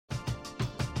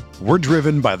We're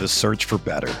driven by the search for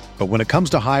better. But when it comes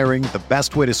to hiring, the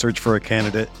best way to search for a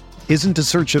candidate isn't to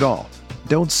search at all.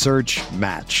 Don't search,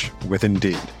 match with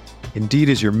Indeed. Indeed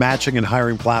is your matching and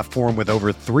hiring platform with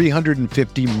over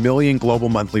 350 million global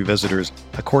monthly visitors,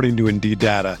 according to Indeed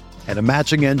data, and a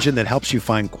matching engine that helps you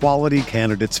find quality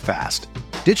candidates fast.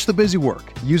 Ditch the busy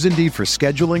work. Use Indeed for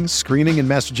scheduling, screening, and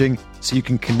messaging so you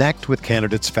can connect with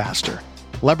candidates faster.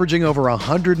 Leveraging over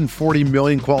 140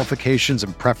 million qualifications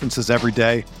and preferences every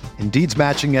day, Indeed's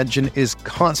matching engine is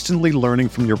constantly learning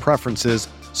from your preferences,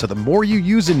 so the more you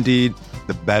use Indeed,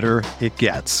 the better it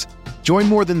gets. Join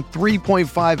more than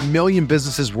 3.5 million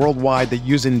businesses worldwide that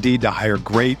use Indeed to hire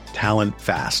great talent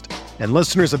fast. And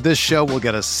listeners of this show will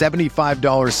get a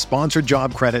 $75 sponsored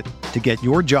job credit to get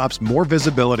your jobs more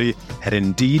visibility at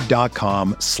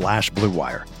Indeed.com/Blue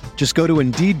Wire. Just go to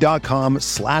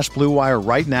Indeed.com/Blue Wire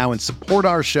right now and support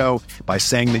our show by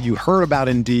saying that you heard about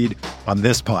Indeed on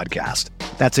this podcast.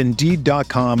 That's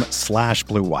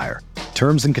Indeed.com/Blue Wire.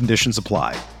 Terms and conditions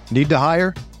apply. Need to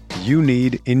hire? You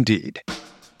need Indeed.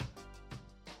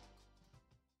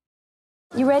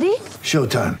 You ready?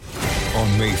 Showtime.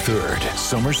 On May 3rd,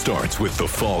 summer starts with The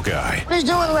Fall Guy. Let's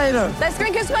do it later. Let's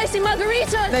drink a spicy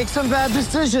margarita. Make some bad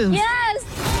decisions. Yes!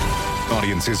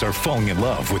 Audiences are falling in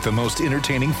love with the most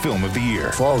entertaining film of the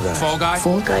year. Fall Guy. Fall Guy.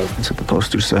 Fall Guy. That's what the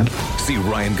poster said. See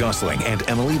Ryan Gosling and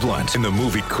Emily Blunt in the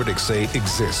movie critics say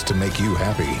exists to make you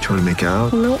happy. Trying to make it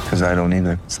out? Nope. Because I don't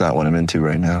either. It's not what I'm into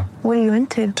right now. What are you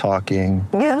into? Talking.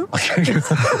 Yeah.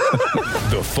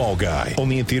 The Fall Guy.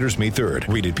 Only in theaters May 3rd.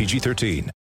 Rated PG-13.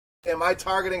 Am I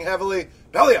targeting heavily?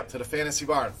 Belly up to the fantasy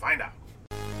bar and find out.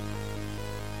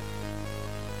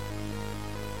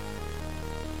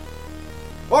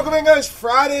 Welcome in, guys.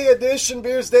 Friday edition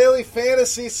Beers Daily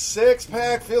Fantasy Six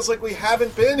Pack. Feels like we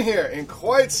haven't been here in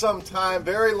quite some time.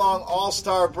 Very long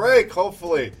All-Star break.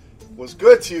 Hopefully was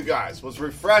good to you guys. Was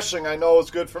refreshing. I know it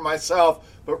was good for myself,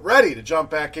 but ready to jump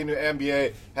back into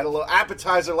NBA. Had a little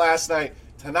appetizer last night.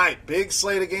 Tonight, big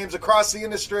slate of games across the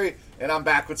industry, and I'm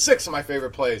back with 6 of my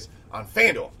favorite plays on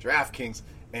FanDuel, DraftKings,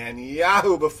 and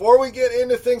Yahoo. Before we get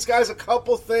into things, guys, a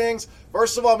couple things.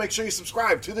 First of all, make sure you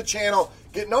subscribe to the channel.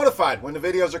 Get notified when the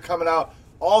videos are coming out.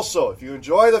 Also, if you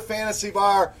enjoy the Fantasy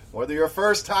Bar, whether you're a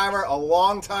first-timer, a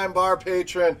long-time bar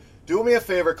patron, do me a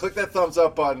favor, click that thumbs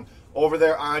up button over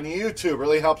there on YouTube.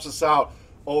 Really helps us out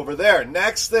over there.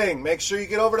 Next thing, make sure you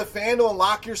get over to FanDuel and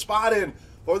lock your spot in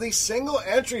for the single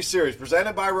entry series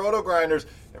presented by Roto Grinders.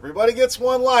 Everybody gets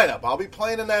one lineup. I'll be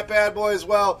playing in that bad boy as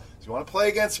well. If you want to play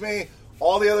against me,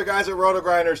 all the other guys at Roto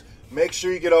Grinders, make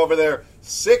sure you get over there.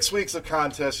 6 weeks of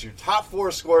contests. Your top 4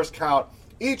 scores count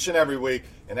each and every week.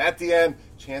 And at the end,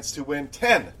 chance to win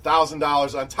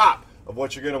 $10,000 on top of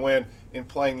what you're going to win in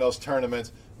playing those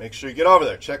tournaments. Make sure you get over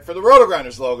there. Check for the Roto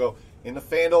Grinders logo in the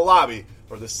FanDuel lobby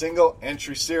for the single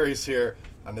entry series here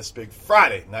on this big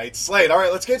Friday night slate. All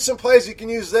right, let's get some plays you can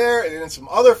use there and in some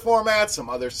other formats, some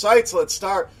other sites. Let's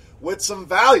start with some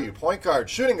value. Point guard,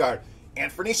 shooting guard,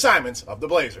 Anthony Simons of the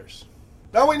Blazers.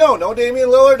 Now we know, no Damian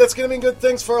Lillard, that's going to mean good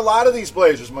things for a lot of these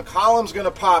Blazers. McCollum's going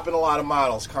to pop in a lot of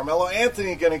models. Carmelo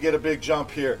Anthony going to get a big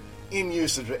jump here in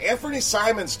usage. But Anthony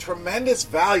Simons, tremendous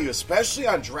value, especially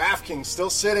on DraftKings, still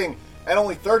sitting at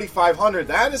only $3,500.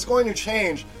 That is going to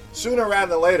change sooner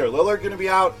rather than later. Lillard going to be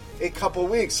out a couple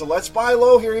weeks, so let's buy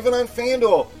low here, even on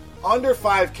FanDuel, under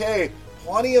 5K.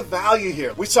 Plenty of value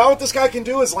here. We saw what this guy can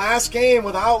do his last game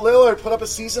without Lillard, put up a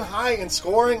season high in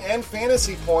scoring and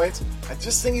fantasy points. I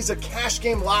just think he's a cash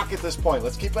game lock at this point.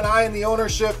 Let's keep an eye on the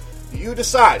ownership. You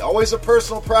decide. Always a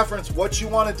personal preference what you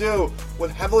want to do with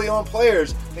heavily owned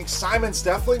players. I think Simon's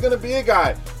definitely going to be a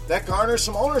guy that garners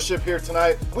some ownership here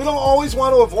tonight. We don't always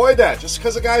want to avoid that. Just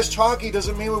because a guy's chalky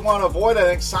doesn't mean we want to avoid it. I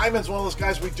think Simon's one of those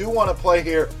guys we do want to play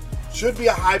here. Should be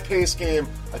a high-paced game.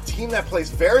 A team that plays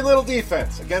very little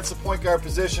defense against the point guard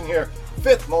position here.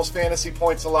 5th most fantasy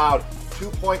points allowed. 2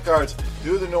 point guards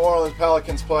do the New Orleans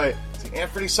Pelicans play. See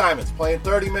Anthony Simons playing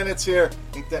 30 minutes here.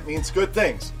 I think that means good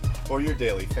things for your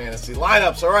daily fantasy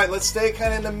lineups. All right, let's stay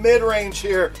kind of in the mid-range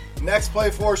here. Next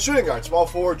play for shooting guard, small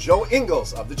forward, Joe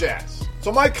Ingles of the Jazz.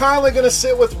 So Mike Conley going to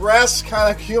sit with rest, kind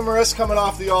of humorous coming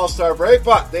off the All-Star break,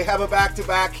 but they have a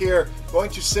back-to-back here. Going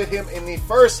to sit him in the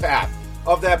first half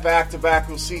of that back-to-back.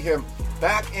 We'll see him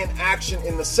back in action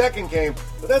in the second game,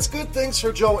 but that's good things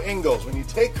for Joe Ingles. When you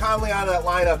take Conley out of that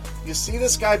lineup, you see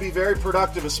this guy be very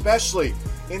productive, especially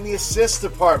in the assist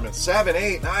department. 7,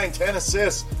 8, 9, 10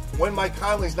 assists when Mike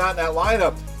Conley's not in that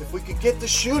lineup. If we could get the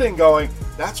shooting going,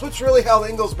 that's what's really held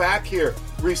Ingles back here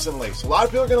recently. So a lot of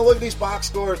people are going to look at these box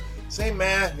scores, say,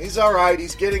 man, he's all right,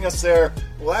 he's getting us there.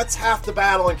 Well, that's half the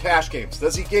battle in cash games.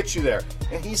 Does he get you there?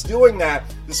 And he's doing that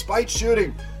despite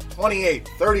shooting 28,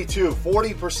 32,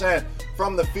 40%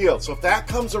 from the field. So if that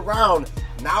comes around,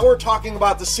 now we're talking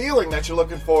about the ceiling that you're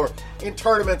looking for in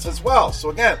tournaments as well. So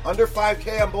again, under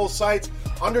 5K on both sites,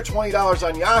 under $20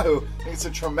 on Yahoo. I think it's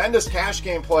a tremendous cash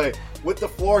game play with the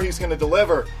floor he's going to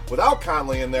deliver without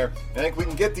Conley in there. I think we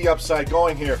can get the upside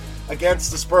going here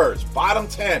against the Spurs. Bottom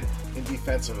 10 in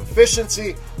defensive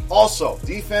efficiency. Also,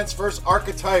 defense versus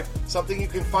archetype, something you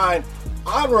can find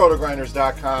on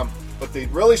rotogrinders.com. But they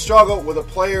really struggle with a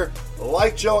player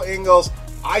like Joe Ingles.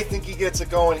 I think he gets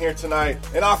it going here tonight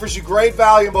and offers you great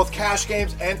value in both cash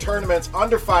games and tournaments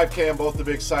under 5K on both the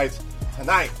big sites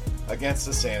tonight against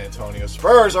the San Antonio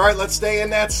Spurs. All right, let's stay in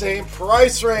that same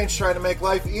price range, trying to make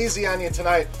life easy on you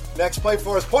tonight. Next play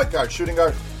for us, point guard, shooting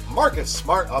guard, Marcus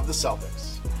Smart of the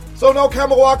Celtics. So no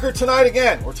Kemba Walker tonight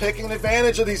again. We're taking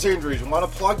advantage of these injuries. We want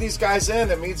to plug these guys in.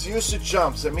 That means usage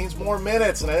jumps. That means more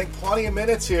minutes, and I think plenty of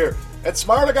minutes here. And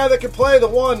Smart, a guy that can play the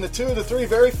 1, the 2, the 3,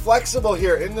 very flexible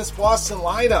here in this Boston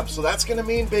lineup. So that's going to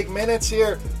mean big minutes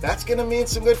here. That's going to mean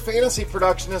some good fantasy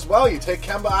production as well. You take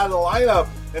Kemba out of the lineup,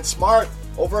 and Smart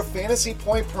over a fantasy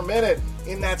point per minute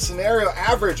in that scenario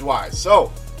average-wise.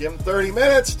 So give him 30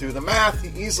 minutes, do the math.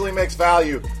 He easily makes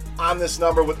value on this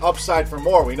number with upside for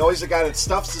more. We know he's a guy that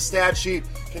stuffs the stat sheet,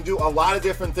 can do a lot of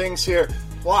different things here.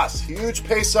 Plus, huge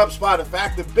pace-up spot. In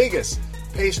fact, the biggest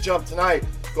pace jump tonight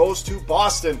goes to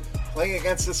Boston, playing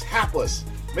against this hapless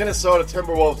Minnesota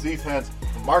Timberwolves defense.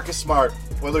 Marcus Smart,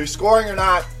 whether he's scoring or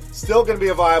not, still going to be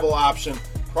a viable option.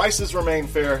 Prices remain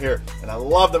fair here, and I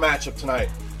love the matchup tonight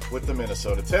with the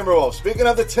Minnesota Timberwolves. Speaking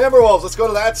of the Timberwolves, let's go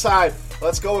to that side.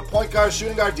 Let's go with point guard,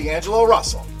 shooting guard, D'Angelo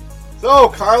Russell. So,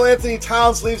 Karl-Anthony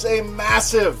Towns leaves a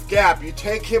massive gap. You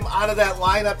take him out of that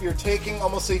lineup, you're taking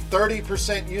almost a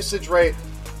 30% usage rate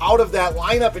out of that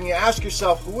lineup, and you ask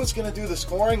yourself, who is going to do the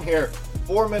scoring here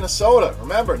for Minnesota?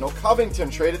 Remember, no Covington,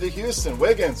 traded to Houston.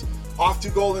 Wiggins off to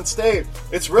Golden State.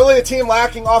 It's really a team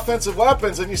lacking offensive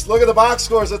weapons, and you look at the box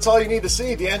scores, that's all you need to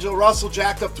see. D'Angelo Russell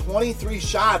jacked up 23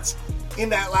 shots in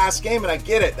that last game, and I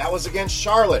get it. That was against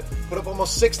Charlotte. Put up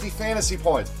almost 60 fantasy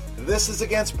points. This is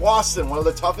against Boston, one of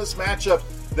the toughest matchups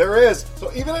there is.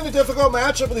 So even in a difficult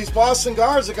matchup with these Boston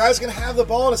guards, the guy's going to have the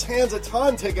ball in his hands a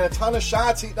ton, taking a ton of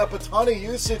shots, eating up a ton of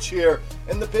usage here.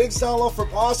 And the bigs down low for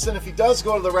Boston, if he does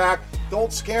go to the rack,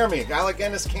 don't scare me. A guy like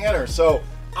Enes Kanter. So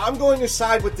I'm going to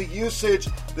side with the usage,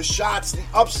 the shots, the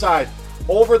upside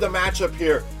over the matchup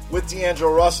here with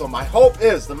D'Angelo Russell. My hope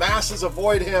is the masses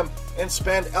avoid him and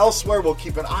spend elsewhere. We'll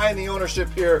keep an eye on the ownership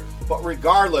here. But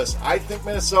regardless, I think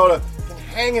Minnesota can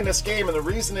hang in this game, and the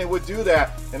reason they would do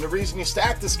that, and the reason you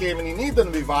stack this game and you need them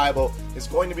to be viable, is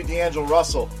going to be D'Angelo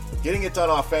Russell getting it done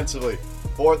offensively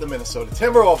for the Minnesota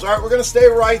Timberwolves. All right, we're going to stay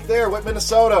right there with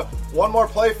Minnesota. One more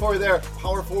play for you there.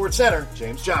 Power forward center,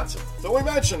 James Johnson. So we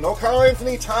mentioned no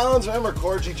Karl-Anthony Towns. Remember,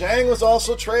 Corji Jang was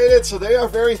also traded, so they are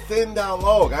very thin down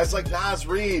low. Guys like Naz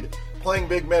Reid playing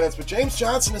big minutes, but James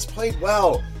Johnson has played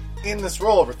well in this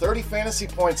role. Over 30 fantasy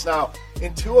points now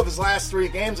in 2 of his last 3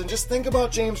 games. And just think about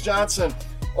James Johnson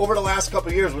over the last couple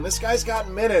of years. When this guy's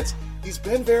gotten minutes, he's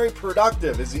been very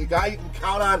productive. Is he a guy you can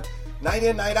count on night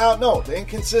in, night out? No, the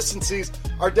inconsistencies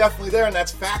are definitely there, and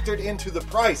that's factored into the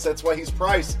price. That's why he's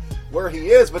priced where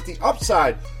he is. But the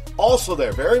upside also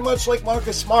there, very much like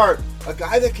Marcus Smart, a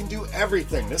guy that can do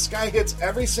everything. This guy hits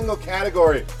every single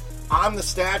category on the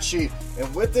stat sheet,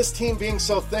 and with this team being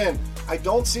so thin, I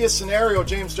don't see a scenario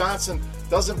James Johnson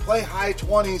doesn't play high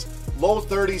 20s, low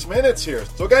 30s minutes here.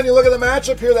 So again, you look at the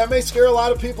matchup here, that may scare a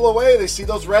lot of people away. They see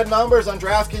those red numbers on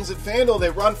DraftKings and FanDuel,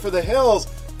 they run for the hills.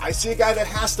 I see a guy that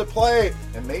has to play,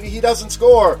 and maybe he doesn't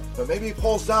score, but maybe he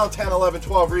pulls down 10, 11,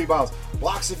 12 rebounds,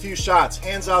 blocks a few shots,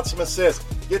 hands out some assists,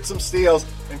 gets some steals,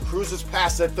 and cruises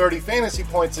past that 30 fantasy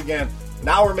points again.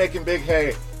 Now we're making big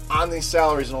hay on these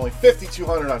salaries, and only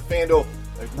 $5,200 on FanDuel.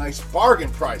 A nice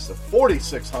bargain price of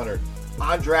 $4,600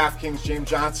 on DraftKings. James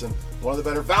Johnson, one of the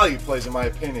better value plays in my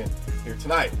opinion here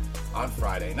tonight on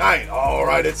Friday night. All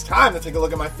right, it's time to take a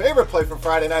look at my favorite play for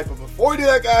Friday night. But before we do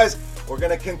that, guys, we're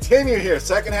going to continue here.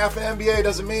 Second half of NBA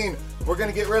doesn't mean we're going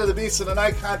to get rid of the Beast of the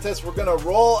Night contest. We're going to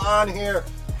roll on here.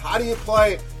 How do you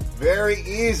play? Very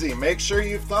easy. Make sure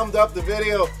you've thumbed up the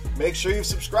video. Make sure you've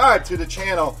subscribed to the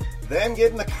channel. Then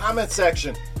get in the comment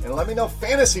section and let me know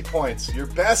fantasy points. Your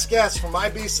best guess for my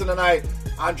Beast of the Night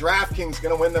on DraftKings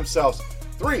going to win themselves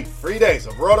 3 free days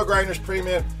of RotoGrinders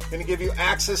Premium. Going to give you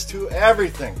access to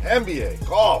everything. NBA,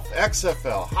 golf,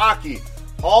 XFL, hockey,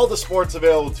 all the sports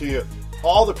available to you.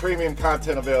 All the premium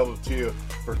content available to you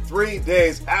for 3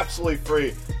 days, absolutely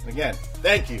free. And again,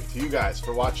 thank you to you guys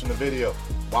for watching the video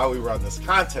while we run this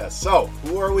contest. So,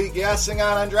 who are we guessing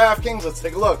on DraftKings? Let's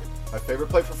take a look. My favorite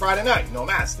play for Friday night. You know,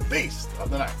 Matt's the Beast of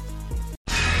the Night.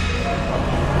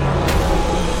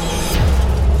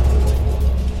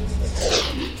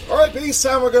 this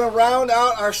time we're going to round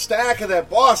out our stack of that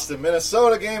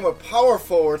Boston-Minnesota game with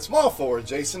small forward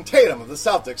Jason Tatum of the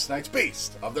Celtics, tonight's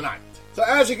Beast of the Night. So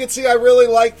as you can see, I really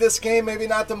like this game. Maybe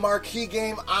not the marquee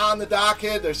game on the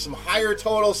docket. There's some higher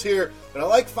totals here, but I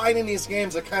like finding these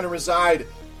games that kind of reside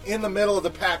in the middle of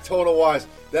the pack total-wise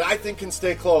that I think can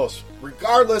stay close.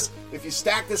 Regardless if you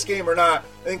stack this game or not,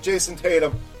 I think Jason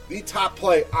Tatum, the top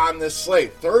play on this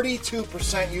slate.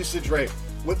 32% usage rate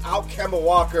without Kemba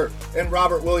Walker and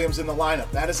Robert Williams in the lineup.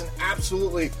 That is an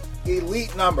absolutely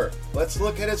elite number. Let's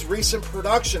look at his recent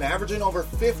production, averaging over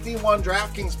 51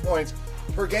 DraftKings points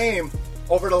per game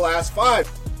over the last 5.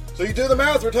 So you do the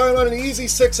math, we're talking about an easy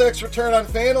 6x return on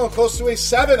FanDuel and close to a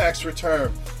 7x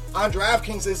return on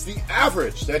DraftKings is the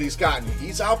average that he's gotten.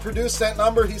 He's outproduced that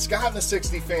number. He's gotten the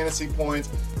 60 fantasy points,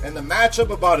 and the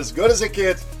matchup about as good as it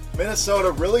gets.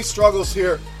 Minnesota really struggles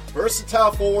here.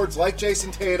 Versatile forwards like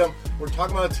Jason Tatum. We're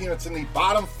talking about a team that's in the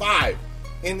bottom 5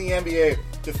 in the NBA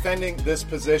defending this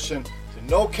position. So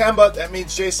no Kemba, that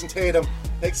means Jason Tatum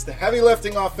takes the heavy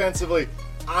lifting offensively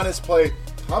on his plate,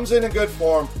 comes in good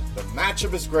form, the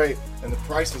matchup is great, and the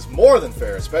price is more than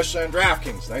fair, especially on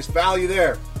DraftKings. Nice value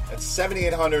there at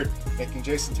 $7,800, making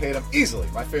Jason Tatum easily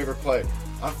my favorite play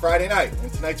on Friday night in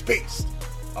tonight's Beast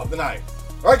of the Night.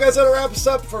 All right, guys, that'll wrap us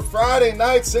up for Friday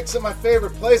night. 6 of my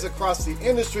favorite plays across the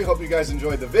industry. Hope you guys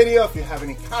enjoyed the video. If you have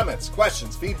any comments,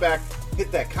 questions, feedback,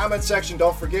 hit that comment section.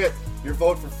 Don't forget your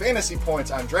vote for fantasy points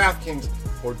on DraftKings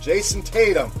for Jason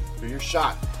Tatum for your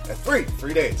shot at 3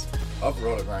 free days of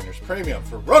RotoGrinders Premium.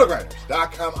 For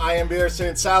RotoGrinders.com, I am Beer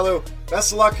saying salut.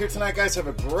 Best of luck here tonight, guys. Have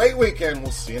a great weekend.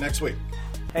 We'll see you next week.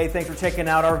 Hey, thanks for checking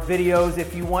out our videos.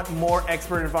 If you want more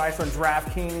expert advice on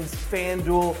DraftKings,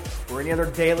 FanDuel, or any other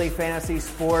daily fantasy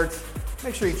sports,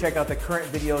 make sure you check out the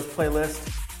current videos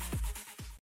playlist.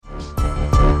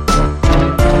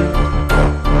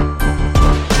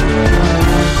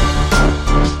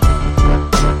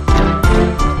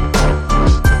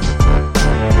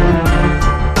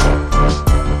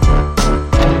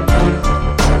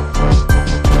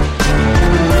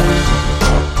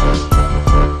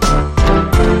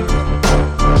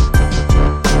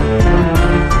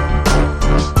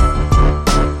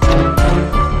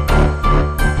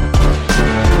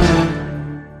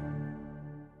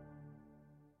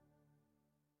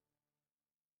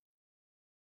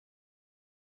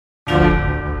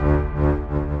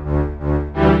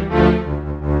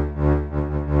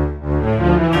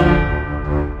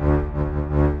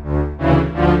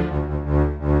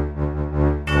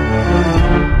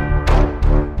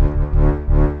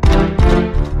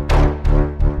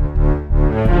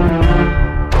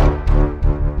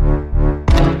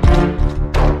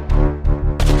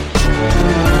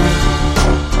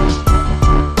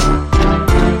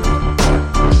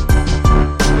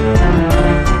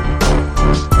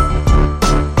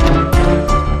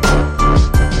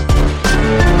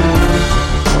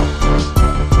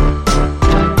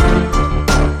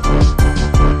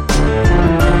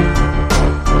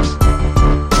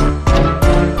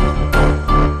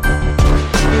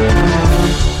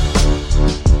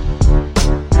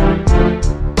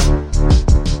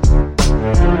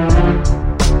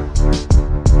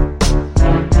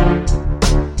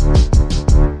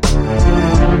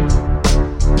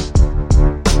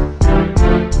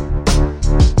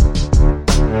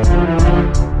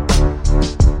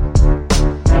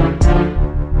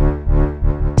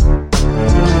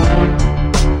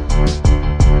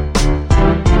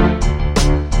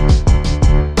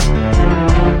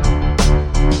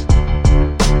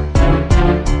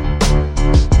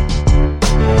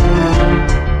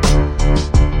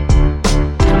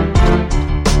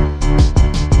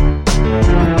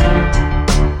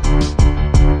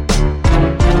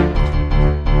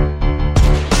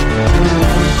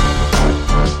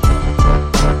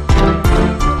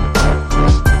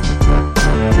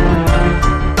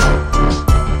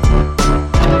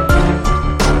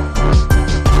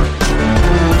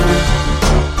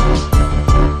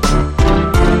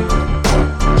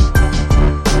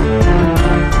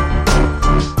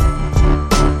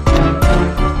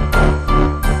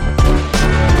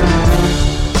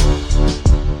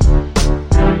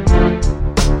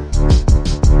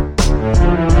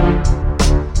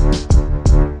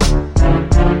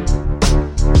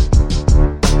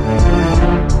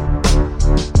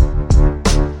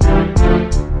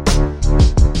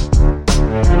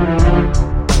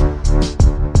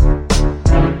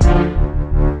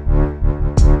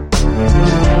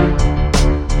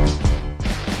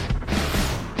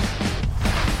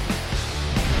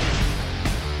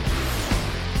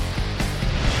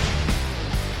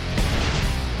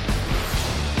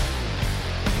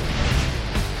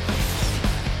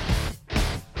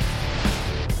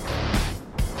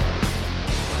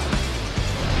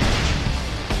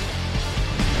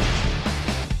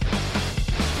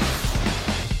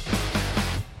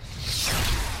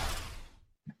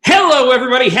 Hello,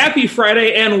 everybody. Happy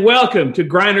Friday, and welcome to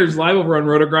Grinders Live over on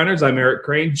Roto Grinders. I'm Eric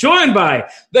Crane, joined by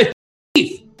the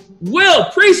Chief, Will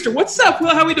Priester. What's up, Will?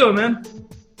 How we doing, man?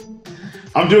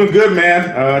 I'm doing good,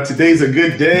 man. Today's a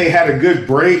good day. Had a good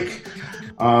break.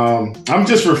 I'm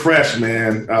just refreshed,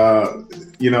 man.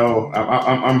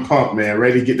 I'm pumped, man.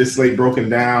 Ready to get this slate broken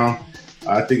down.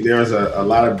 I think there's a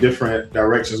lot of different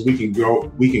directions we can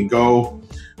go.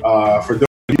 For those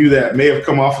of you that may have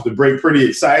come off of the break pretty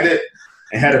excited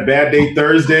and had a bad day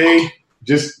Thursday,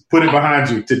 just put it behind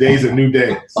you. Today's a new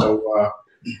day. So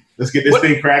let's get this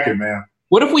thing cracking, man.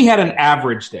 What if we had an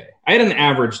average day? I had an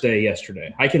average day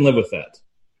yesterday. I can live with that.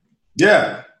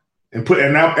 Yeah. And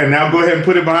now go ahead and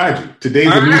put it behind you.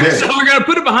 Today's a new day. So we're gonna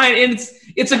put it behind, and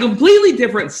it's a completely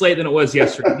different slate than it was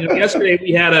yesterday. Yesterday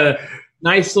we had a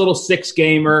nice little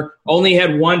 6-gamer. Only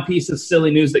had one piece of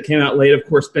silly news that came out late. Of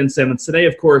course, Ben Simmons. Today,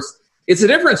 of course, it's a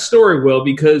different story, Will,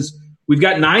 because we've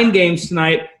got 9 games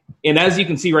tonight, and as you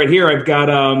can see right here, I've got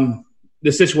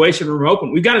the situation room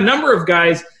open. We've got a number of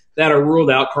guys that are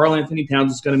ruled out. Karl Anthony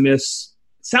Towns is going to miss,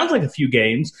 sounds like a few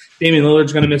games. Damian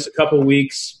Lillard's going to miss a couple of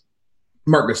weeks.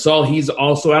 Marc Gasol, he's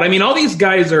also out. I mean, all these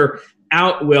guys are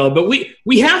out, Will, but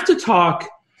we have to talk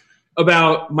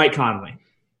about Mike Conley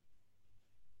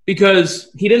because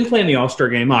he didn't play in the All-Star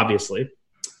game, obviously.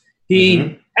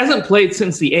 He hasn't played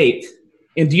since the 8th.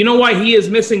 And do you know why he is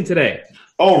missing today?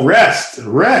 Oh, rest.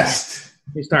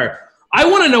 He's tired. I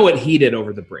want to know what he did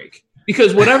over the break.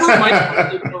 Because whatever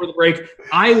Mike did over the break,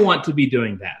 I want to be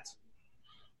doing that.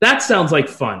 That sounds like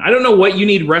fun. I don't know what you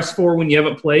need rest for when you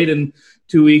haven't played in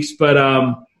 2 weeks,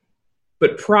 but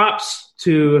props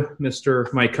to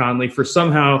Mr. Mike Conley for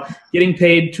somehow getting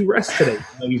paid to rest today.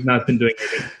 He's not been doing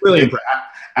anything. Really impressive.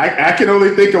 I can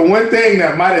only think of one thing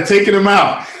that might have taken him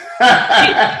out.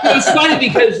 It's funny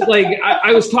because,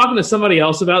 I was talking to somebody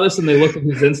else about this, and they looked at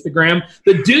his Instagram.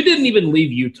 The dude didn't even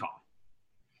leave Utah.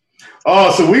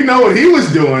 Oh, so we know what he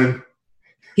was doing.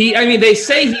 They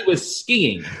say he was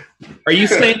skiing. Are you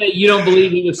saying that you don't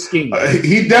believe he was skiing?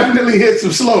 He definitely hit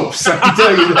some slopes, I can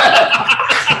tell you that.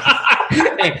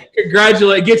 Hey,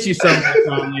 congratulate. Get you something,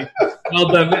 Conley. Well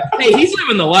done. Hey, he's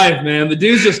living the life, man. The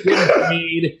dude's just getting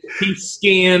paid. He's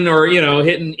skiing or,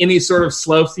 hitting any sort of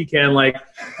slopes he can.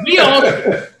 We all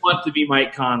want to be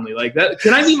Mike Conley. Like that.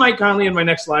 Can I be Mike Conley in my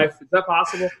next life? Is that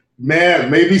possible? Man,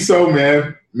 maybe so,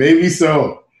 man. Maybe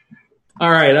so.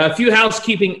 All right, a few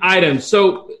housekeeping items.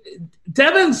 So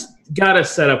Devin's got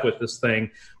us set up with this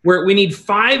thing where we need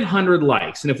 500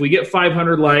 likes. And if we get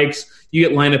 500 likes, you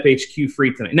get Lineup HQ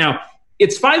free tonight. Now,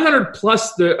 it's 500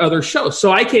 plus the other shows.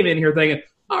 So I came in here thinking,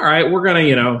 all right, we're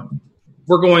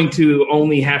going to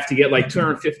only have to get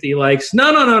 250 likes.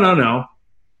 No.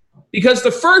 Because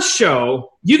the first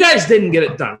show, you guys didn't get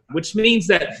it done, which means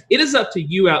that it is up to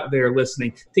you out there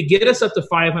listening to get us up to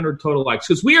 500 total likes.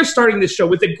 Because we are starting this show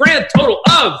with a grand total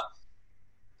of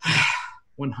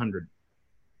 100.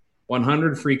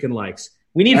 100 freaking likes.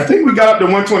 I think we got up to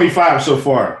 125 so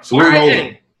far. So we're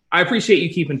rolling. I appreciate you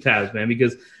keeping tabs, man,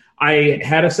 because I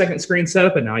had a second screen set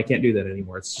up, and now I can't do that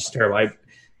anymore. It's just terrible.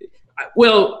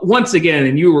 Well, once again,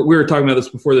 and we were talking about this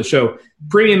before the show,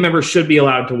 premium members should be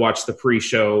allowed to watch the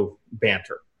pre-show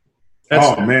banter.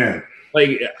 Man.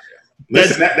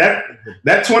 Listen, that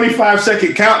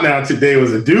 25-second countdown today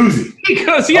was a doozy.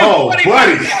 Because buddy.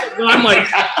 I'm like,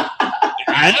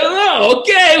 I don't know.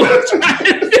 Okay, we're trying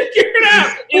to figure it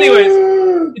out. Anyways,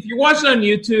 if you're watching on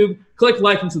YouTube, click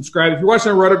like and subscribe. If you're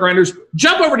watching on Roto Grinders,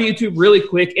 jump over to YouTube really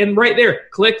quick, and right there,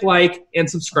 click like and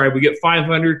subscribe. We get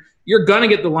 500. You're going to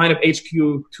get the Lineup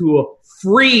HQ tool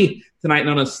free tonight.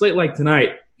 And on a slate like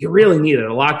tonight, you really need it.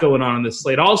 A lot going on this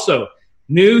slate. Also,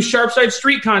 new Sharpside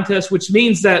Street contest, which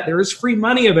means that there is free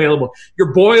money available.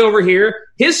 Your boy over here,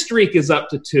 his streak is up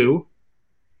to 2.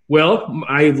 Well,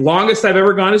 my longest I've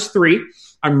ever gone is 3.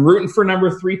 I'm rooting for number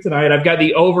 3 tonight. I've got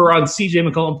the over on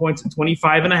CJ McCollum points at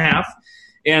 25.5.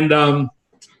 And,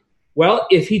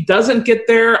 if he doesn't get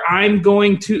there, I'm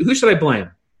going to – who should I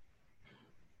blame?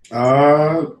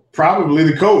 Probably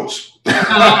the coach. You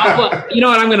know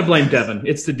what? I'm going to blame Devin.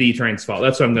 It's the D-Train's fault.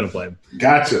 That's what I'm going to blame.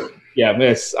 Gotcha. Yeah,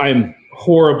 I'm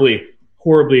horribly,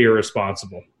 horribly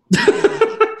irresponsible.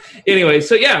 Anyway,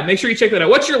 so yeah, make sure you check that out.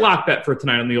 What's your lock bet for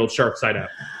tonight on the old Sharp Side app?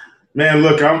 Man,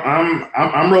 look,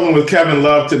 I'm rolling with Kevin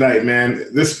Love tonight, man.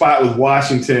 This spot with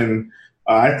Washington,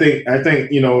 I think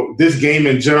this game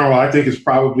in general, I think is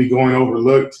probably going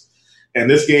overlooked, and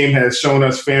this game has shown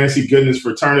us fantasy goodness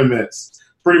for tournaments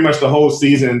pretty much the whole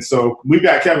season. So we've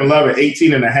got Kevin Love at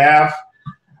 18.5.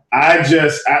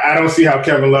 I don't see how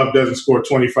Kevin Love doesn't score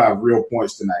 25 real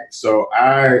points tonight. So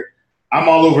I'm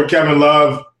all over Kevin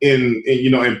Love in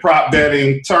prop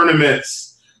betting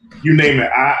tournaments. You name it.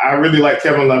 I really like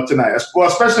Kevin Love tonight, well,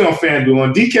 especially on FanDuel.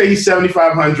 On DK, he's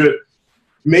 7,500.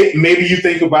 Maybe you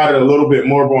think about it a little bit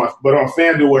more, but on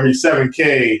FanDuel where he's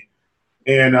 7K,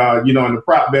 and in the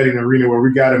prop betting arena where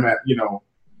we got him at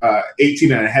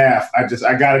 18.5,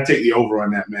 I got to take the over on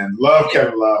that, man. Love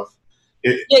Kevin Love.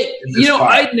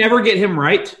 I never get him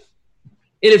right.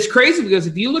 And it's crazy because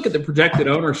if you look at the projected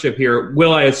ownership here,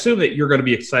 Will, I assume that you're going to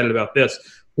be excited about this.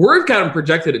 We've got him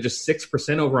projected at just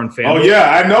 6% over on FanDuel. Oh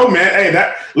yeah, I know, man. Hey,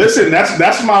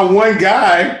 that's my one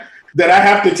guy that I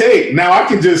have to take. Now I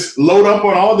can just load up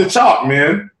on all the chalk,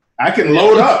 man. I can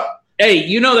load up.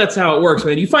 Hey, that's how it works,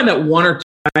 man. You find that one or two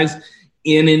guys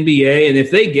in NBA, and if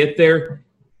they get there,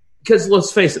 because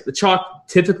let's face it, the chalk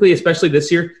typically, especially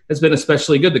this year, has been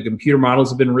especially good. The computer models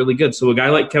have been really good. So a guy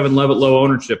like Kevin Love at low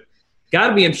ownership, got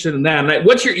to be interested in that. And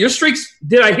what's your streaks?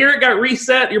 Did I hear it got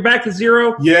reset? You're back to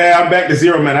 0? Yeah, I'm back to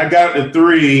 0, man. I got to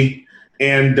 3,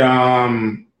 and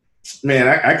man,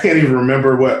 I can't even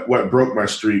remember what broke my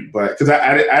streak, but because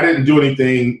I didn't do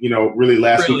anything, really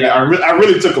last week. I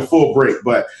really took a full break,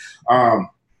 but I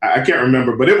can't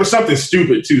remember. But it was something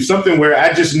stupid too, something where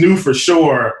I just knew for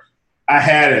sure I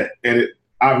had it, and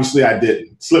obviously I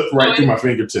didn't. Slipped right through my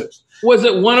fingertips. Was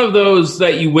it one of those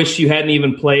that you wish you hadn't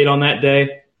even played on that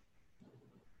day?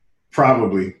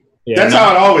 Probably. Yeah, that's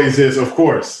how it always is, of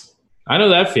course. I know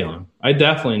that feeling. I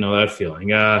definitely know that feeling.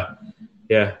 Yeah.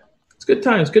 It's good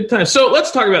times. So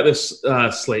let's talk about this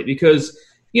slate because,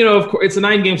 of course, it's a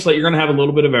 9-game slate. You're going to have a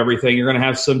little bit of everything. You're going to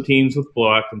have some teams with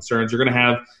blowout concerns. You're going to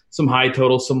have some high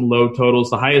totals, some low totals.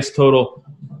 The highest total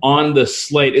on the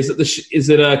slate, is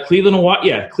it Cleveland and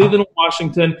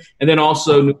Washington, and then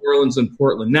also New Orleans and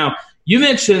Portland. Now, you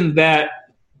mentioned that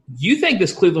you think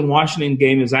this Cleveland-Washington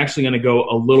game is actually going to go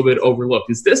a little bit overlooked.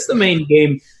 Is this the main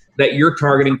game that you're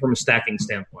targeting from a stacking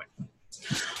standpoint?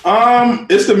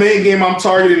 It's the main game I'm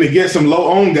targeting to get some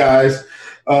low-owned guys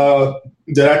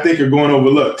that I think are going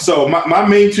overlooked. So my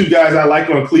main 2 guys I like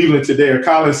on Cleveland today are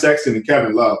Colin Sexton and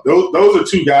Kevin Love. Those are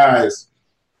 2 guys.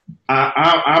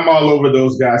 I'm all over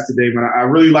those guys today, man. I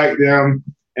really like them.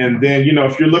 And then,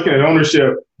 if you're looking at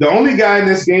ownership, the only guy in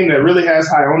this game that really has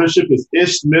high ownership is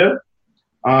Ish Smith.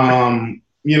 And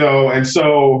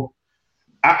so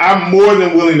I'm more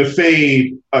than willing to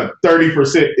fade a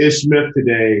 30% Ish Smith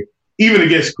today, even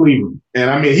against Cleveland. And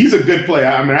I mean, he's a good player.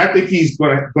 I think he's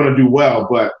going to do well,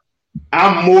 but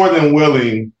I'm more than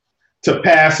willing to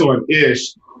pass on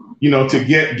Ish, to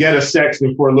get a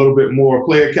Sexton for a little bit more,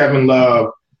 play a Kevin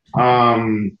Love,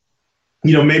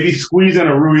 maybe squeeze in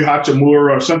a Rui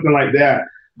Hachimura or something like that.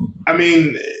 I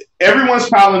mean, everyone's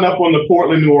piling up on the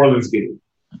Portland-New Orleans game.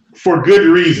 For good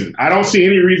reason. I don't see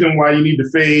any reason why you need to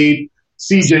fade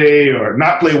CJ or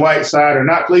not play Whiteside or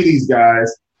not play these guys.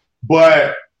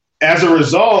 But as a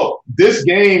result, this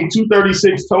game,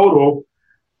 236 total,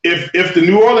 if the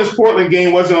New Orleans-Portland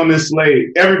game wasn't on this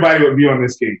slate, everybody would be on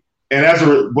this game. And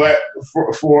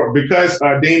because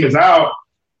Dame is out,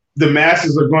 the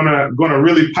masses are gonna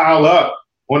really pile up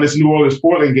on this New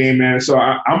Orleans-Portland game, man. So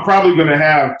I'm probably gonna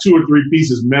have 2 or 3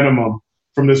 pieces minimum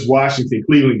from this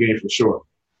Washington-Cleveland game for sure.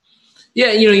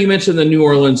 Yeah, you mentioned the New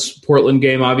Orleans-Portland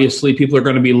game. Obviously, people are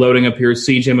going to be loading up here.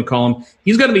 C.J. McCollum,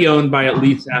 he's going to be owned by at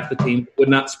least half the team. Would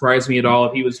not surprise me at all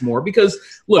if he was more because,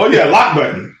 look. Oh, yeah, lock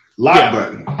button.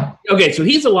 Okay, so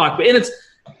he's a lock. And it's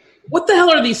what the hell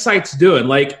are these sites doing?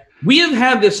 Like, we have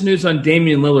had this news on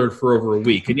Damian Lillard for over a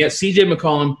week, and yet C.J.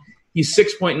 McCollum, he's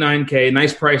 6.9K,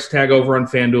 nice price tag over on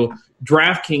FanDuel.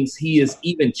 DraftKings, he is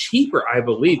even cheaper, I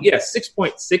believe. Yeah,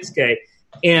 6.6K.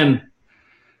 And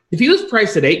if he was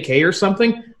priced at 8K or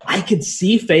something, I could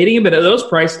see fading him. But at those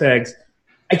price tags,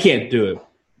 I can't do it,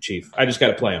 Chief. I just got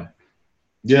to play him.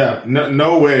 Yeah,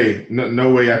 no way.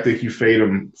 No way I think you fade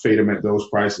him at those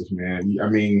prices, man. I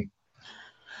mean,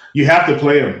 you have to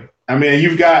play him. I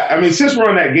mean, since we're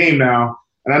on that game now,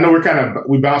 and I know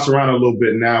we bounce around a little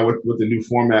bit now with the new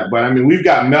format, but I mean, we've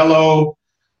got Melo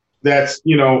that's,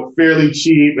 fairly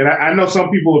cheap. And I know some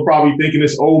people are probably thinking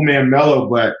it's old man Melo,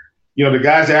 but the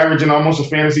guy's averaging almost a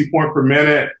fantasy point per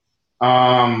minute.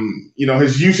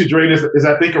 His usage rate is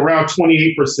I think around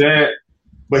 28%,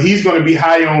 but he's going to be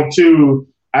high on too.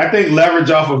 I think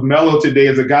leverage off of Melo today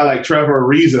is a guy like Trevor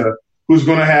Ariza, who's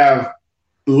going to have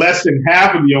less than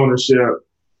half of the ownership.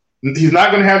 He's not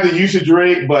going to have the usage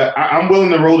rate, but I'm willing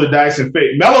to roll the dice and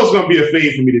fade. Melo's going to be a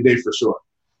fade for me today for sure.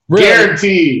 Really?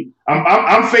 Guaranteed.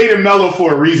 I'm fading Melo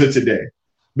for Ariza today.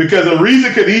 Because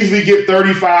Ariza could easily get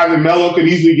 35 and Melo could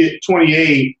easily get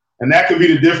 28, and that could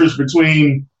be the difference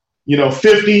between,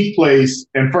 50th place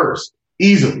and first,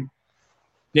 easily.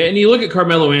 Yeah, and you look at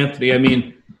Carmelo Anthony, I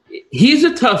mean, he's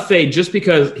a tough fade just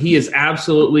because he is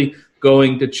absolutely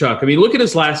going to chuck. I mean, look at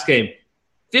his last game.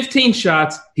 15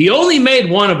 shots. He only made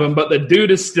one of them, but the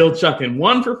dude is still chucking.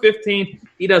 1 for 15.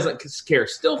 He doesn't care.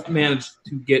 Still managed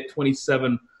to get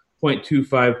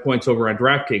 27.25 points over on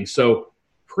DraftKings. So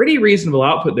pretty reasonable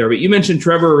output there. But you mentioned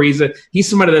Trevor Ariza. He's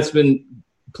somebody that's been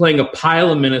playing a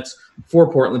pile of minutes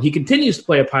for Portland. He continues to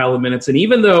play a pile of minutes. And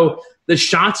even though the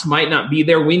shots might not be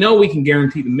there, we know we can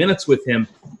guarantee the minutes with him.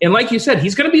 And like you said,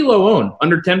 he's going to be low owned,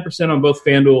 under 10% on both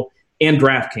FanDuel and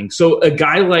DraftKings. So a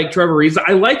guy like Trevor Ariza,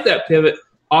 I like that pivot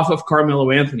off of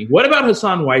Carmelo Anthony. What about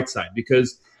Hassan Whiteside?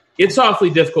 Because it's awfully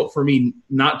difficult for me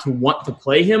not to want to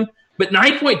play him. But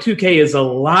 9.2K is a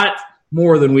lot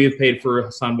more than we have paid for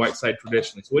Hassan Whiteside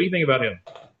traditionally. So what do you think about him?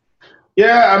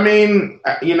 Yeah, I mean,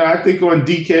 I think on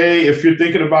DK, if you're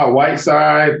thinking about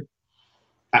Whiteside,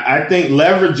 I think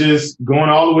leverages going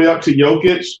all the way up to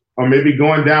Jokic or maybe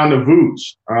going down to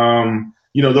Vooch.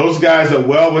 Those guys are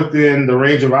well within the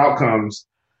range of outcomes.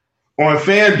 On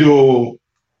FanDuel,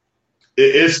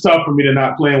 it's tough for me to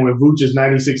not play him when Vooch is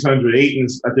 9,600,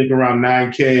 Ayton's, I think, around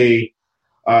 9K.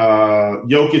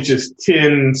 Jokic is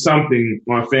 10-something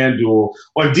on FanDuel.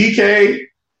 On DK,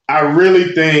 I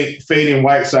really think fading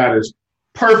Whiteside is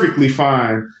perfectly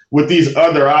fine with these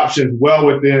other options well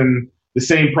within the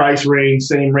same price range,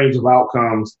 same range of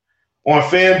outcomes. On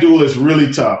FanDuel, it's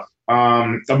really tough.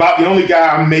 About the only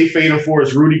guy I may fade him for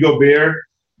is Rudy Gobert.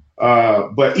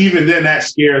 But even then, that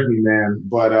scares me, man.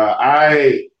 But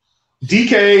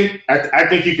DK, I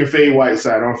think you can fade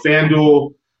Whiteside. On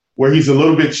FanDuel, where he's a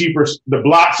little bit cheaper, the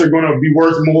blocks are going to be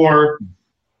worth more.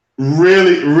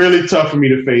 Really, really tough for me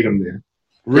to fade him there.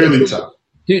 Really tough.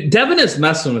 Dude, Devin is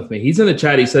messing with me. He's in the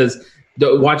chat. He says,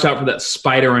 watch out for that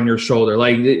spider on your shoulder.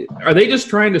 Like, are they just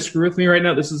trying to screw with me right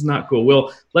now? This is not cool.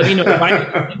 Will, let me know if I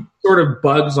get sort of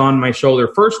bugs on my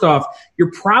shoulder. First off,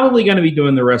 you're probably going to be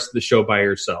doing the rest of the show by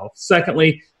yourself.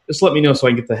 Secondly, just let me know so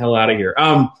I can get the hell out of here.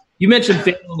 You mentioned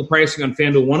FanDuel, the pricing on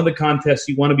FanDuel. One of the contests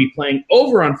you want to be playing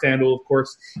over on FanDuel, of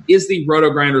course, is the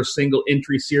RotoGrinders single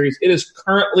entry series. It is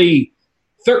currently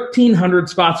 1,300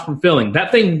 spots from filling. That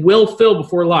thing will fill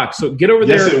before lock. So get over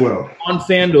there on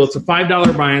FanDuel. It's a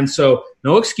 $5 buy-in, so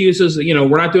no excuses. We're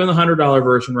not doing the $100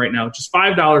 version right now. Just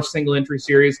 $5 single entry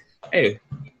series. Hey,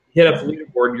 hit up the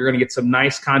leaderboard. You're going to get some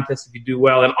nice contests if you do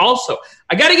well. And also,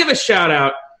 I got to give a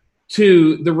shout-out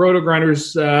to the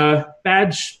RotoGrinders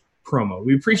badge promo.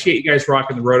 We appreciate you guys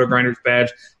rocking the RotoGrinders badge.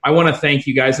 I want to thank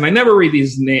you guys. And I never read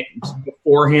these names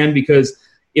beforehand because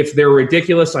if they're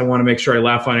ridiculous, I want to make sure I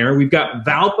laugh on air. We've got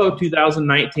Valpo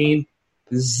 2019,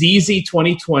 ZZ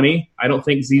 2020. I don't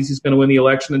think ZZ's going to win the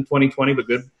election in 2020, but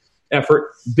good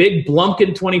effort. Big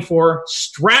Blumpkin 24,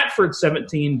 Stratford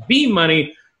 17, B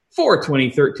Money 4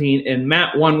 2013, and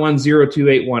Matt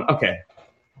 110281. Okay.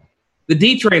 The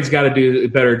D-Train's got to do a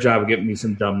better job of giving me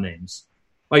some dumb names.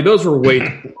 Like, those were way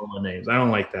too common names. I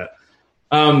don't like that.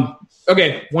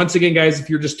 Okay, once again, guys, if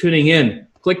you're just tuning in,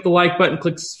 click the like button,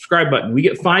 click the subscribe button. We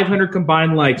get 500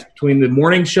 combined likes between the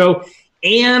morning show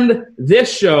and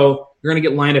this show. You're going to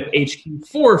get Lineup HQ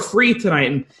for free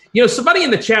tonight. And, somebody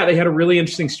in the chat, they had a really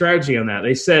interesting strategy on that.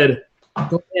 They said,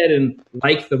 go ahead and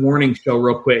like the morning show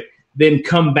real quick, then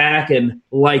come back and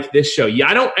like this show.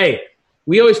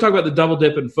 We always talk about the double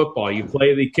dip in football. You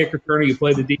play the kick returner, you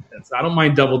play the defense. I don't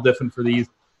mind double dipping for these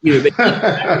either. They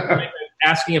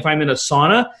asking if I'm in a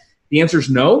sauna. The answer is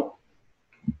no.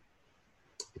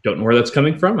 Don't know where that's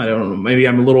coming from. I don't know. Maybe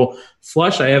I'm a little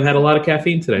flush. I have had a lot of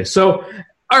caffeine today. So,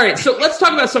 all right. So let's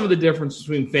talk about some of the difference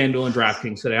between FanDuel and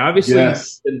DraftKings today. Obviously,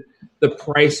 yes, the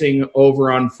pricing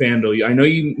over on FanDuel. I know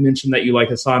you mentioned that you like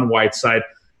Hassan Whiteside.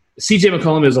 CJ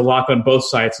McCollum is a lock on both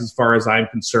sides as far as I'm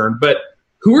concerned. But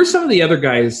who are some of the other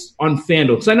guys on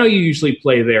FanDuel? Because I know you usually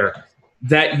play there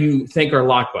that you think are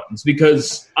lock buttons.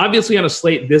 Because obviously on a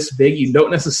slate this big, you don't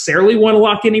necessarily want to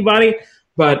lock anybody.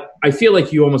 But I feel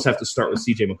like you almost have to start with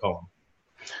CJ McCollum.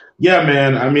 Yeah,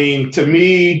 man. I mean, to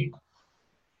me,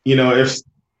 if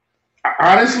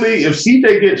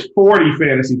CJ gets 40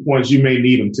 fantasy points, you may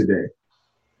need him today.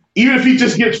 Even if he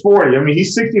just gets 40. I mean,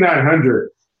 he's 6,900.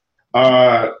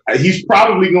 He's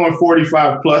probably going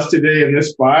 45 plus today in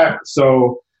this spot.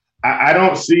 So I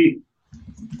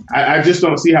just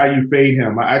don't see how you fade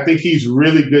him. I think he's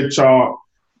really good chalk.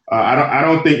 I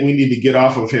don't think we need to get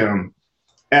off of him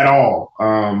at all.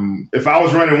 If I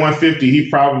was running 150, he'd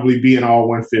probably be in all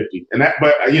 150. And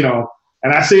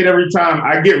I say it every time,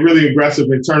 I get really aggressive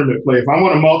in tournament play. If I'm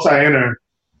on a multi-enter,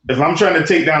 if I'm trying to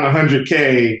take down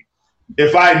 100K,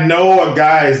 if I know a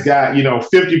guy's got,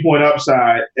 50-point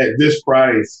upside at this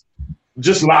price,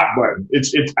 just lock button.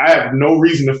 I have no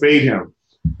reason to fade him.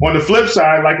 On the flip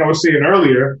side, like I was saying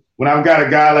earlier, when I've got a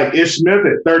guy like Ish Smith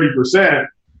at 30%,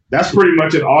 that's pretty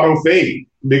much an auto fade.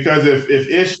 Because if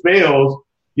Ish fails,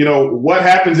 what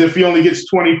happens if he only gets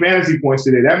 20 fantasy points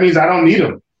today? That means I don't need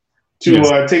him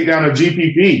to take down a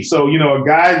GPP. So, a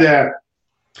guy that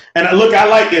 – and look, I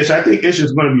like Ish. I think Ish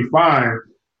is going to be fine.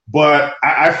 But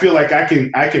I feel like I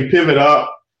can pivot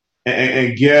up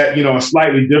and get, a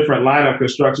slightly different lineup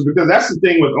construction, because that's the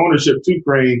thing with ownership too,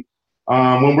 Crane.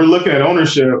 When we're looking at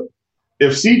ownership,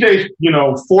 if CJ's,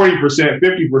 40%,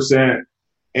 50%,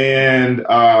 and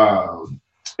a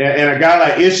guy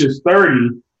like Ish is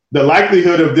 30, the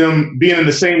likelihood of them being in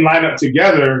the same lineup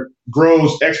together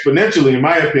grows exponentially, in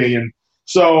my opinion.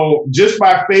 So just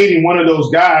by fading one of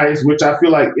those guys, which I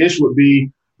feel like Ish would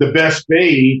be the best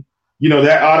fade,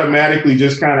 that automatically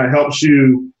just kind of helps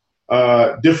you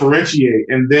differentiate.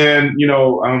 And then,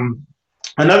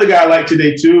 another guy I like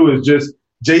today too is just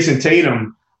Jason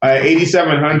Tatum,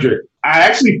 8,700. I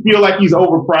actually feel like he's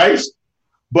overpriced,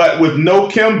 but with no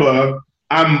Kemba,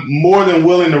 I'm more than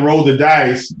willing to roll the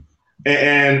dice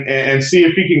and see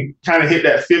if he can kind of hit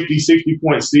that 50,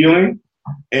 60-point ceiling.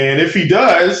 And if he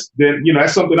does, then,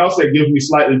 that's something else that gives me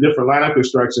slightly different lineup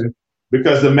construction,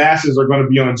 because the masses are going to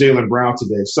be on Jaylen Brown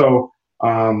today. So,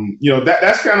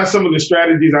 that's kind of some of the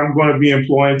strategies I'm going to be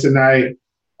employing tonight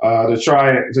to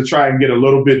try and get a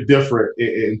little bit different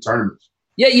in tournaments.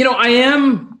 Yeah,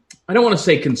 I don't want to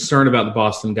say concerned about the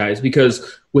Boston guys,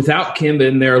 because without Kemba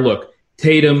in there, look,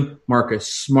 Tatum, Marcus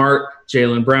Smart,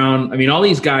 Jaylen Brown, all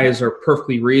these guys are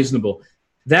perfectly reasonable.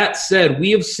 That said,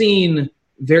 we have seen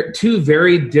two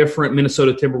very different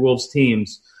Minnesota Timberwolves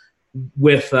teams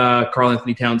with Karl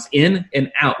Anthony Towns in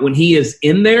and out. When he is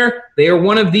in there, they are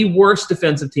one of the worst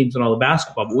defensive teams in all of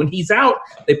basketball. But when he's out,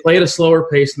 they play at a slower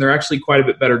pace, and they're actually quite a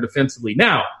bit better defensively.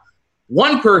 Now,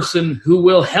 one person who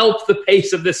will help the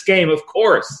pace of this game, of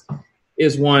course,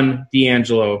 is one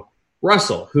D'Angelo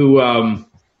Russell, who,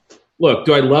 look,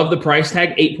 do I love the price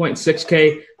tag,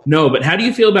 8.6K? No, but how do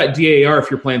you feel about DAR if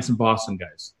you're playing some Boston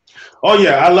guys? Oh,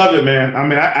 yeah, I love it, man.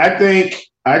 I think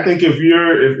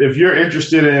if you're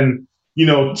interested in,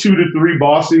 2 to 3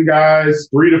 Boston guys,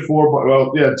 3 to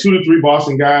 4, 2 to 3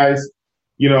 Boston guys,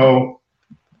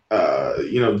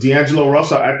 D'Angelo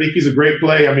Russell, I think he's a great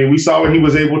play. We saw what he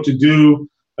was able to do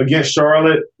against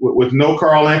Charlotte with no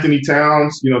Karl Anthony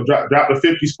Towns, dropped a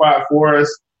 50 spot for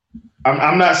us.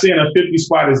 I'm not saying a 50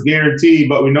 spot is guaranteed,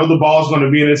 but we know the ball's going to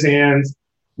be in his hands.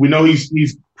 We know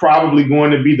he's probably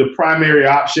going to be the primary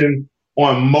option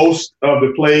on most of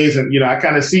the plays. And, I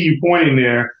kind of see you pointing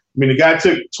there. The guy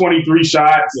took 23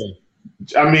 shots.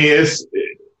 Yeah. It's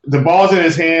the ball's in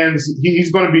his hands.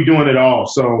 He's going to be doing it all.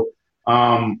 So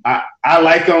I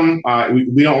like him.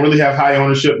 We don't really have high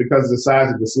ownership because of the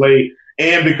size of the slate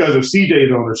and because of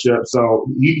CJ's ownership. So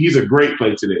he's a great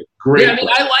play today. Great. Yeah,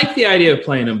 I like the idea of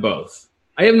playing them both.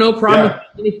 I have no problem. Yeah.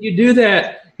 And if you do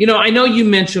that, I know you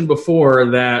mentioned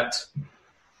before that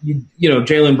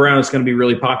Jaylen Brown is going to be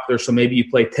really popular, so maybe you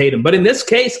play Tatum. But in this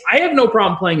case, I have no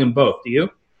problem playing them both. Do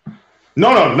you?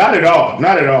 No, not at all.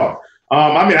 Not at all.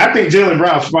 I think Jaylen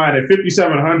Brown's fine at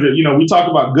 5,700. We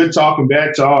talk about good talk and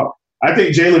bad talk. I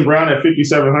think Jaylen Brown at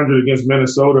 5,700 against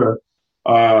Minnesota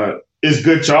is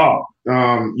good chalk.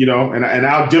 And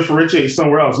I'll differentiate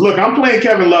somewhere else. Look, I'm playing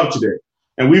Kevin Love today,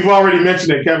 and we've already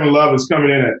mentioned that Kevin Love is coming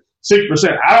in at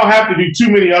 6%. I don't have to do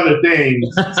too many other things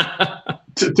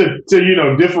to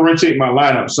differentiate my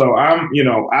lineup. So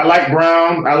I like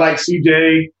Brown, I like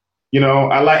CJ,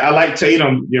 I like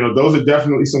Tatum. Those are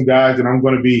definitely some guys that I'm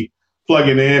going to be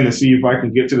plugging in and see if I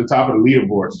can get to the top of the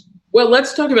leaderboards. Well,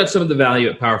 let's talk about some of the value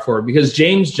at power forward, because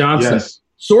James Johnson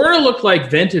sort of looked like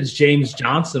vintage James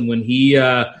Johnson when he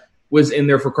was in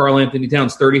there for Karl Anthony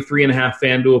Towns, 33.5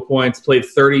 FanDuel points, played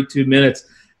 32 minutes.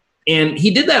 And he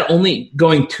did that only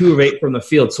going 2 of 8 from the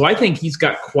field. So I think he's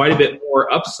got quite a bit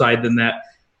more upside than that.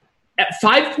 At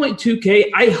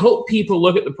 5.2K, I hope people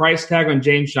look at the price tag on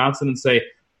James Johnson and say,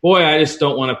 boy, I just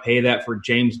don't want to pay that for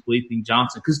James bleeping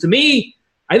Johnson. Because to me,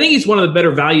 I think he's one of the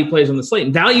better value plays on the slate.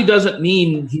 And value doesn't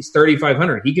mean he's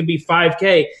 3,500. He can be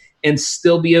 5K and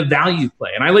still be a value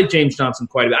play. And I like James Johnson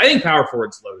quite a bit. I think power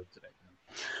forward's loaded today.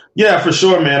 Yeah, for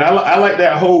sure, man. I like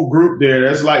that whole group there.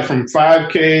 That's like from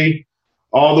 5K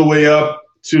all the way up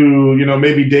to,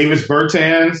 maybe Davis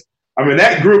Bertans.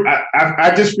 That group,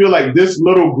 I just feel like this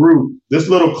little group, this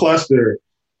little cluster,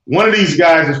 one of these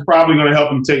guys is probably going to help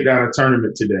him take down a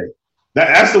tournament today.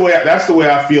 That's the way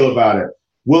I feel about it.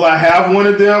 Will I have one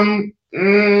of them?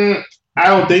 I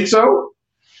don't think so.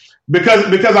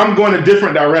 Because I'm going a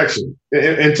different direction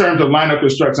in terms of lineup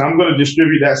construction. I'm going to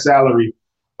distribute that salary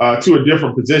to a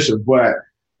different position. But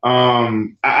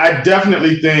I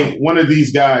definitely think one of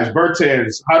these guys,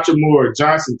 Bertans, Hachimura,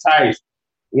 Johnson, Tice,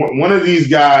 one of these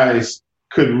guys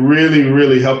could really,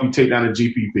 really help you take down a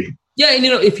GPP. Yeah, and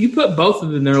if you put both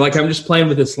of them there, like I'm just playing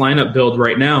with this lineup build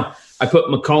right now. I put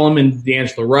McCollum and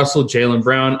D'Angelo Russell, Jaylen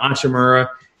Brown, Hachimura,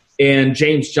 and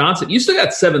James Johnson. You still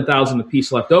got 7,000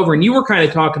 apiece left over, and you were kind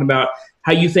of talking about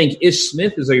how you think Ish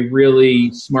Smith is a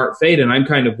really smart fade, and I'm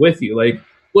kind of with you. Like,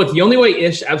 look, the only way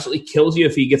Ish absolutely kills you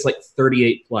if he gets like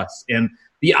 38 plus, and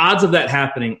the odds of that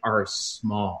happening are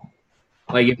small.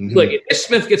 Like, if Ish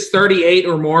Smith gets 38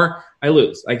 or more, I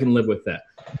lose. I can live with that.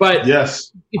 But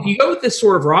yes, if you go with this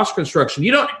sort of roster construction,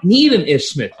 you don't need an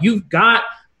Ish Smith. You've got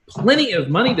plenty of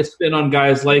money to spend on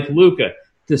guys like Luka,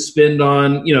 to spend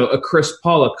on, a Chris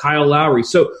Paul, a Kyle Lowry.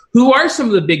 So who are some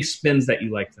of the big spins that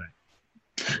you like tonight?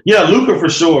 Yeah, Luka for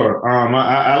sure.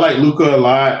 I like Luka a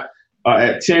lot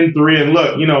at 10-3. And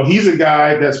look, he's a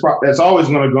guy that's always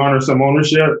going to garner some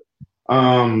ownership.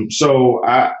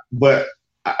 But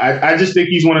I just think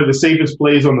he's one of the safest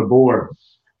plays on the board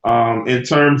in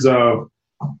terms of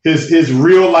his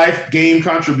real life game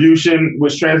contribution,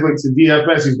 which translates to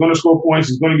DFS. He's going to score points.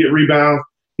 He's going to get rebounds.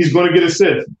 He's going to get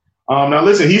assists. Now,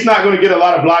 listen, he's not going to get a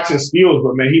lot of blocks and steals,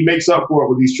 but, man, he makes up for it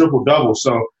with these triple doubles.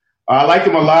 So I like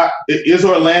him a lot. Is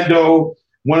Orlando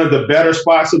one of the better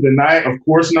spots of the night? Of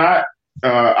course not.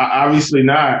 Obviously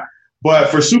not. But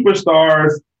for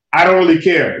superstars, I don't really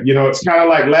care. It's kind of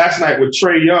like last night with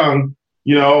Trae Young,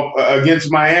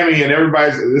 against Miami, and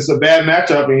it's a bad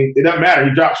matchup, and it doesn't matter.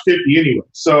 He drops 50 anyway.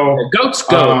 So goats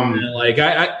go. Man. Like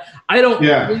I don't.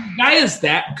 Yeah. When the guy is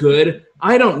that good,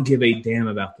 I don't give a damn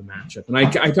about the matchup. And I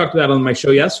talked about that on my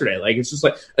show yesterday. Like, it's just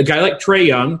like a guy like Trae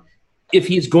Young, if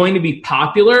he's going to be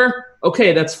popular,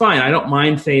 okay, that's fine. I don't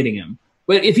mind fading him.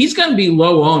 But if he's going to be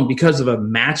low owned because of a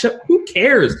matchup, who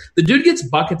cares? The dude gets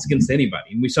buckets against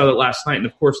anybody. And we saw that last night. And,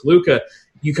 of course, Luka,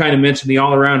 you kind of mentioned the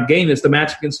all-around game. Is the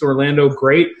match against Orlando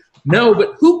great? No,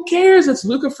 but who cares? It's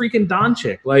Luka freaking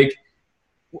Doncic. Like,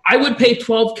 I would pay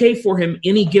 $12K for him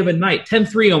any given night.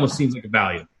 10-3 almost seems like a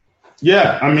value.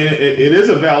 Yeah, I mean, it is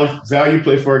a value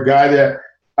play for a guy that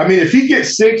 – I mean, if he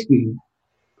gets 60,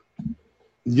 at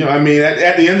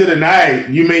the end of the night,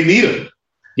 you may need him.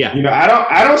 Yeah.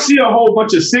 I don't see a whole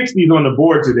bunch of 60s on the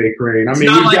board today, Crane. I mean,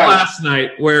 it's not like last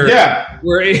night where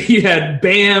you had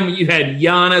Bam, you had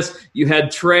Giannis, you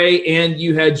had Trae, and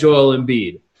you had Joel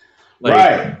Embiid.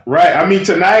 Right. I mean,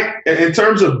 tonight, in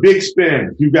terms of big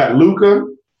spins, you've got Luka,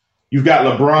 you've got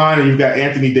LeBron, and you've got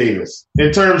Anthony Davis.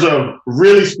 In terms of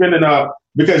really spinning up,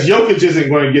 because Jokic isn't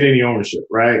going to get any ownership,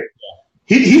 right?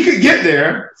 He could get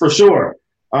there for sure.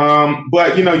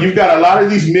 But, you've got a lot of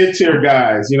these mid-tier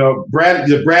guys,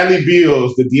 the Bradley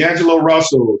Beals, the D'Angelo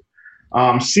Russell,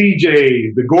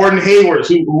 CJ, the Gordon Haywards,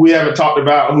 who we haven't talked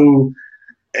about, who,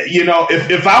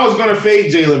 if I was going to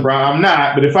fade Jaylen Brown, I'm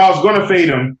not, but if I was going to fade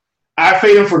him, I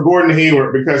fade him for Gordon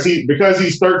Hayward because he's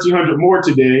 1,300 more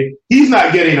today. He's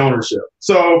not getting ownership.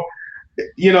 So,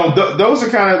 those are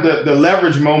kind of the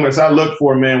leverage moments I look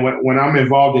for, man, when I'm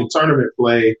involved in tournament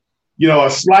play. A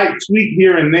slight tweak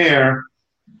here and there.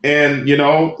 And,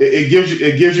 it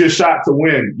gives you a shot to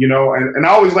win, and I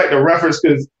always like to reference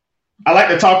because I like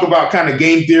to talk about kind of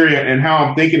game theory and how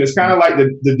I'm thinking. It's kind of like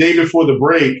the day before the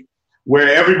break where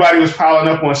everybody was piling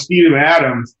up on Steven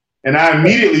Adams. And I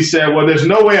immediately said, well, there's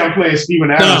no way I'm playing Steven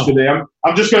Adams today.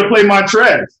 I'm just going to play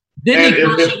Montrez. Didn't he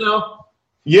crush it, though?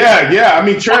 Yeah. I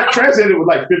mean, Trez ended with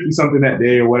like 50-something that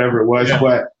day or whatever it was. Yeah.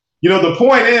 But, the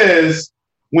point is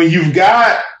when you've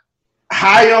got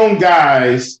high-owned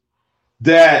guys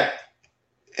that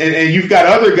and you've got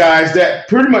other guys that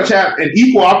pretty much have an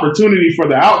equal opportunity for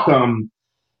the outcome,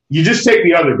 you just take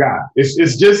the other guy. It's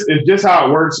just how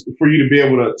it works for you to be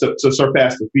able to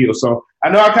surpass the field. So I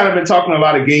know I've kind of been talking a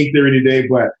lot of game theory today,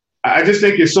 but I just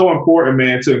think it's so important,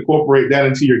 man, to incorporate that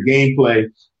into your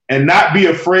gameplay and not be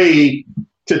afraid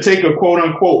to take a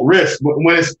quote-unquote risk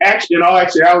when it's actually, in all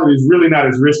actuality, is really not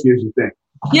as risky as you think.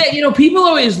 Yeah, people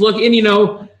always look,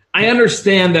 and, I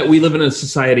understand that we live in a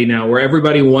society now where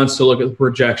everybody wants to look at the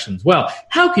projections. Well,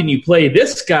 how can you play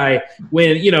this guy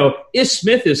when, Ish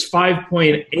Smith is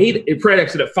 5.8,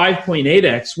 projected at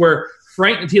 5.8x, where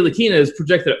Frank Ntilikina is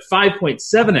projected at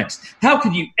 5.7x? How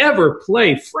could you ever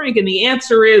play Frank? And the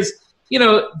answer is,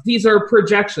 these are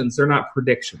projections. They're not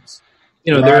predictions.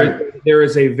 There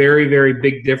is a very, very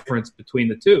big difference between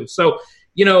the two. So,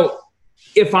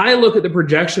 if I look at the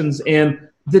projections and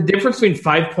the difference between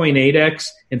 5.8x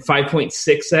and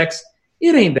 5.6x,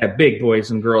 it ain't that big, boys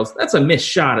and girls. That's a missed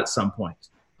shot at some point.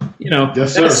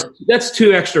 Yes, that's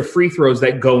 2 extra free throws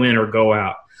that go in or go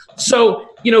out. So,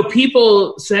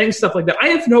 people saying stuff like that, I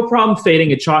have no problem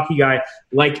fading a chalky guy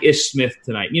like Ish Smith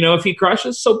tonight. If he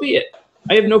crushes, so be it.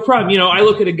 I have no problem. I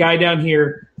look at a guy down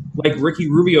here like Ricky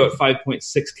Rubio at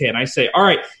 5.6K, and I say, all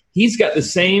right, he's got the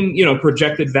same,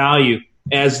 projected value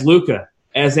as Luka.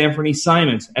 as Anthony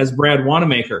Simons, as Brad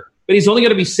Wanamaker, but he's only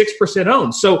going to be 6%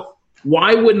 owned. So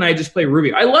why wouldn't I just play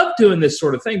Rubio? I love doing this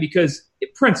sort of thing because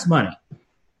it prints money.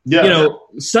 Yeah.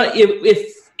 So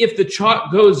if the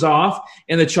chalk goes off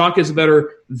and the chalk is a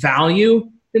better value,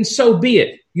 then so be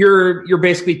it. You're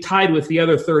basically tied with the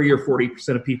other 30 or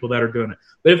 40% of people that are doing it.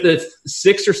 But if the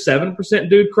 6 or 7%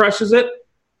 dude crushes it,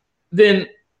 then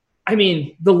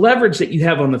the leverage that you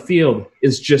have on the field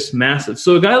is just massive.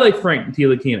 So a guy like Frank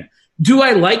Ntilikina, do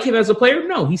I like him as a player?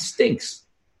 No, he stinks.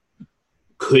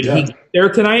 Could he get there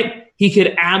tonight? He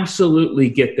could absolutely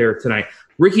get there tonight.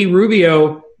 Ricky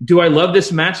Rubio, do I love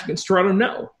this match against Toronto?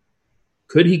 No.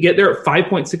 Could he get there at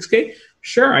 5.6K?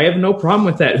 Sure, I have no problem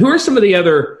with that. Who are some of the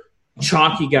other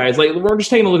chalky guys? Like, we're just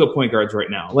taking a look at point guards right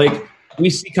now. Like, we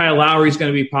see Kyle Lowry's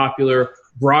going to be popular.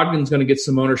 Brogdon's going to get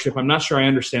some ownership. I'm not sure I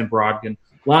understand Brogdon.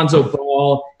 Lonzo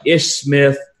Ball, Ish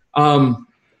Smith. I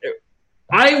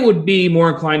would be more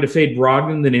inclined to fade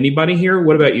Brogdon than anybody here.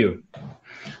 What about you?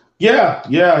 Yeah,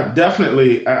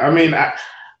 definitely.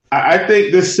 I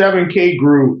think this 7K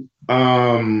group,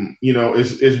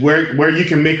 is where you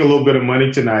can make a little bit of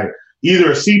money tonight.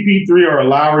 Either a CP3 or a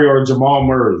Lowry or a Jamal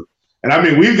Murray.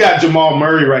 And we've got Jamal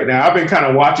Murray right now. I've been kind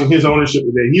of watching his ownership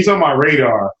today. He's on my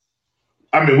radar.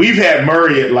 We've had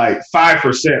Murray at like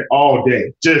 5% all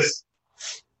day. Just,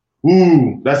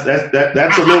 that's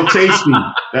a little tasty.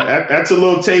 That's a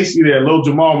little tasty there. Little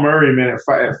Jamal Murray, man, at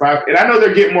 5. And I know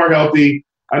they're getting more healthy.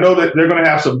 I know that they're going to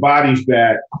have some bodies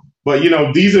back. But,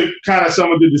 these are kind of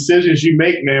some of the decisions you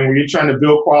make, man, when you're trying to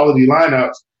build quality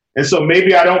lineups. And so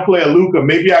maybe I don't play a Luka.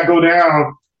 Maybe I go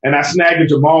down and I snag a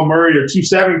Jamal Murray or 2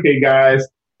 7K guys,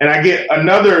 and I get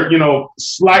another,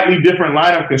 slightly different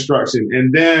lineup construction.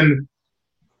 And then,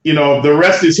 the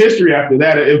rest is history after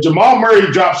that. If Jamal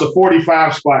Murray drops a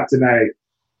 45 spot tonight,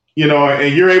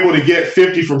 and you're able to get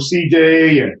 50 from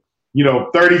CJ and,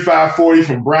 35, 40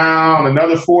 from Brown,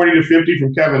 another 40 to 50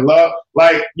 from Kevin Love,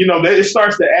 it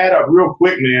starts to add up real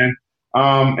quick, man.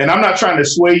 And I'm not trying to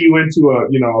sway you into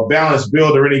a balanced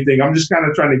build or anything. I'm just kind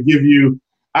of trying to give you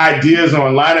ideas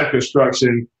on lineup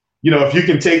construction. If you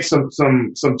can take some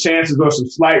chances or some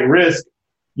slight risk,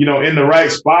 in the right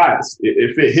spots,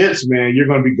 if it hits, man, you're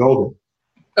going to be golden.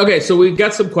 Okay, so we've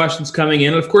got some questions coming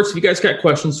in. Of course, if you guys got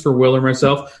questions for Will or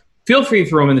myself, feel free to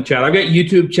throw them in the chat. I've got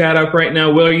YouTube chat up right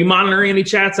now. Will, are you monitoring any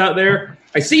chats out there?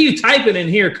 I see you typing in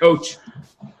here, Coach.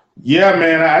 Yeah,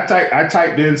 man, I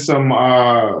typed in some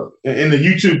in the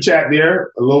YouTube chat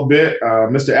there a little bit.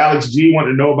 Mr. Alex G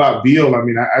wanted to know about Beal.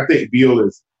 I think Beal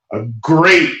is a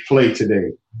great play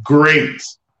today. Great.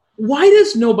 Why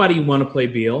does nobody want to play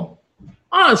Beal?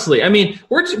 Honestly,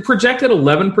 we're projected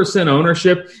 11%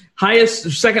 ownership,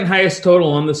 second highest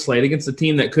total on the slate against a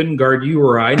team that couldn't guard you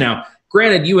or I. Now,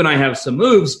 granted, you and I have some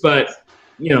moves, but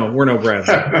we're no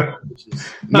Bradley.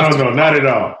 No, not at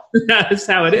all. That's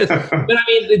how it is. But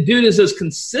the dude is as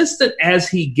consistent as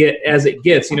it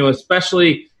gets.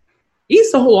 Especially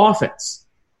he's the whole offense.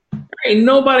 There ain't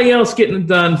nobody else getting it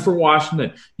done for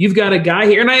Washington. You've got a guy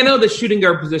here, and I know the shooting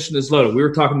guard position is loaded. We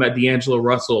were talking about D'Angelo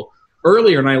Russell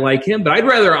earlier, and I like him, but I'd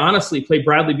rather honestly play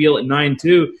Bradley Beal at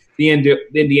 9.2 than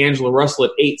D'Angelo Russell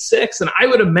at 8.6. And I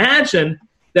would imagine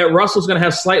that Russell's going to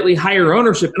have slightly higher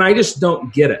ownership, and I just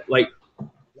don't get it. Like,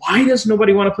 why does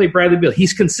nobody want to play Bradley Beal?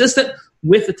 He's consistent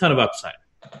with a ton of upside.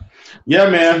 Yeah,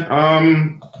 man.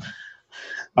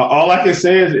 All I can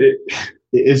say is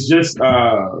it's just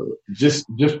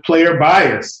player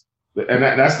bias, and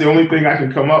that's the only thing I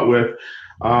can come up with.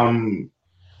 And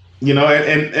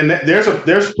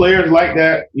there's players like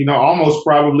that, almost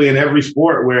probably in every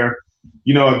sport where,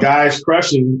 a guy's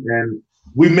crushing and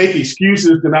we make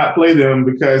excuses to not play them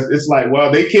because it's like,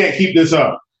 well, they can't keep this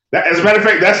up. As a matter of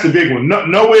fact, that's the big one.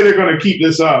 No way they're going to keep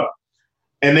this up.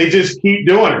 And they just keep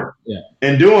doing it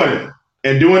and doing it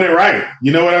and doing it right.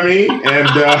 You know what I mean? And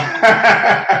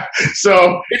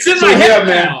so it's in my head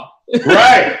now.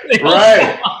 Right.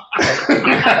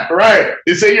 Right.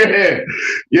 It's in your head.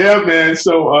 Yeah, man.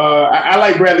 So I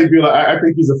like Bradley Beal. I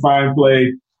think he's a fine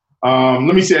play.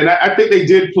 Let me see. And I think they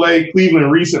did play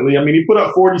Cleveland recently. He put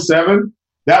up 47.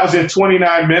 That was in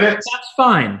 29 minutes. That's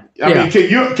fine. Can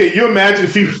you imagine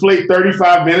if he played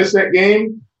 35 minutes that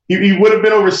game? He would have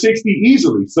been over 60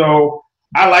 easily. So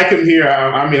I like him here.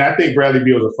 I think Bradley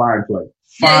Beal is a fine play.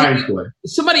 Fine play.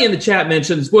 Somebody in the chat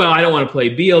mentions, well, I don't want to play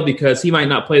Beal because he might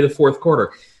not play the fourth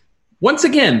quarter. Once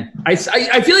again, I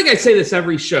feel like I say this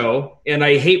every show, and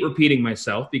I hate repeating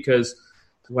myself because,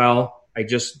 well, I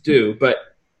just do. But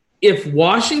if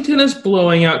Washington is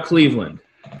blowing out Cleveland,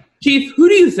 Chief, who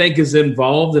do you think is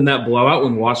involved in that blowout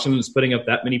when Washington is putting up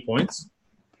that many points?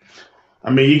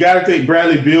 You got to think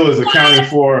Bradley Beal is accounting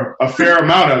for a fair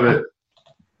amount of it.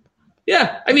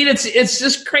 Yeah, I mean, it's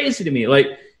just crazy to me. Like,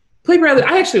 play Bradley.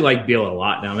 I actually like Beal a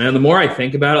lot now, man. The more I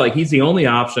think about it, like, he's the only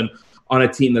option on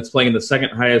a team that's playing the second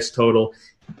highest total.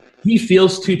 He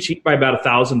feels too cheap by about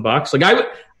 $1,000. Like,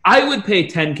 I would pay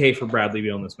 $10K for Bradley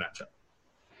Beal in this matchup.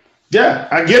 Yeah,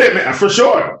 I get it, man. For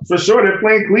sure. They're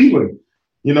playing Cleveland.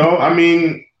 I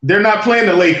mean, they're not playing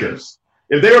the Lakers.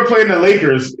 If they were playing the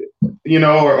Lakers,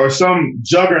 or some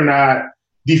juggernaut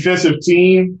defensive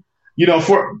team,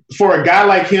 for a guy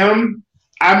like him,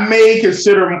 I may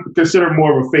consider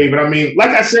more of a fade. But I mean,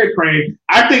 like I said, Crane,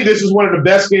 I think this is one of the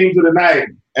best games of the night,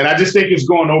 and I just think it's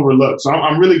going overlooked. So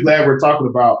I'm really glad we're talking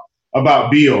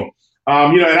about Beal.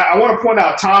 And I want to point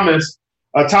out Thomas.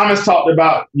 Thomas talked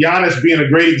about Giannis being a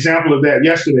great example of that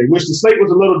yesterday, which the slate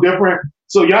was a little different.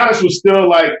 So Giannis was still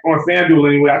like on FanDuel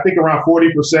anyway, I think around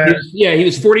 40%. Yeah, he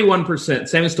was 41%.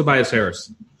 Same as Tobias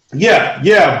Harris.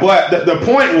 Yeah. But the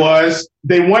point was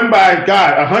they won by,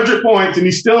 100 points, and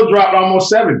he still dropped almost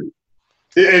 70.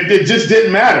 It just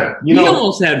didn't matter. He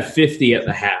almost had 50 at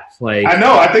the half. Like, I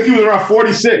know. I think he was around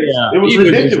 46. Yeah, it was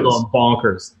ridiculous. Going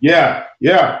bonkers. Yeah.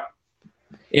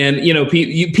 And,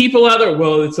 people out there,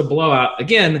 well, it's a blowout.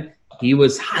 Again, he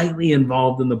was highly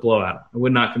involved in the blowout. I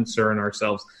would not concern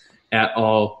ourselves at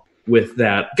all with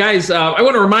that. Guys, I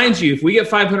want to remind you, if we get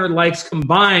 500 likes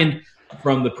combined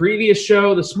from the previous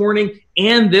show this morning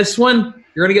and this one,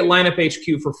 you're going to get Lineup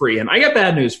HQ for free. And I got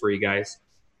bad news for you guys.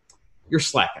 You're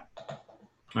slacking.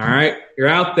 All right? You're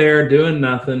out there doing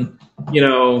nothing,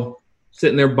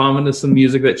 sitting there bumming to some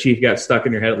music that Chief got stuck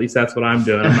in your head. At least that's what I'm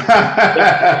doing. I'm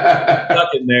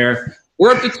stuck in there.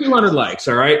 We're up to 200 likes,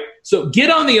 all right? So get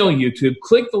on the old YouTube,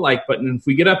 click the like button. And if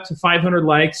we get up to 500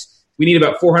 likes, we need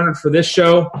about 400 for this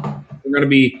show. We're going to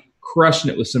be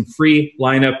crushing it with some free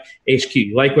Lineup HQ.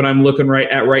 You like what I'm looking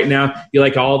at right now? You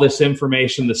like all this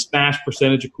information, the smash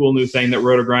percentage, a cool new thing that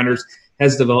Roto-Grinders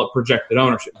has developed, projected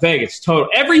ownership, Vegas, total,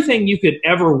 everything you could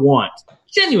ever want.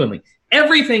 Genuinely,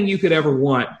 everything you could ever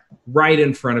want right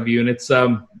in front of you. And it's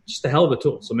just a hell of a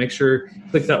tool. So make sure you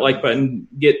click that like button,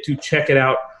 get to check it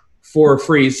out for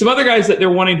free. Some other guys that they're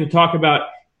wanting to talk about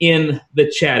in the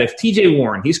chat. If TJ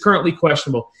Warren, he's currently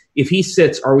questionable. If he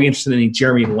sits, are we interested in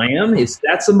Jeremy Lamb? Is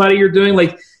that somebody you're doing?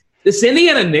 Like, this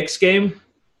Indiana Knicks game,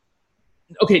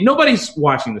 okay, nobody's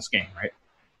watching this game, right?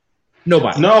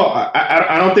 Nobody. No,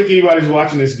 I don't think anybody's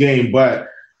watching this game. But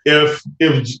if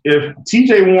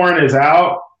TJ Warren is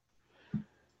out,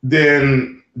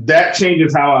 then that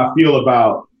changes how I feel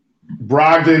about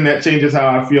Brogdon. That changes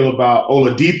how I feel about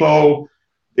Oladipo.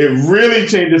 It really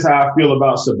changes how I feel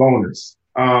about Sabonis.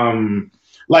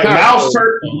 Miles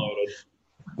Turner.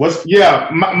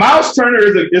 Miles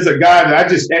Turner is a guy that I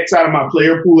just X out of my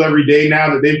player pool every day now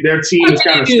that their team is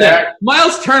kind of stacked.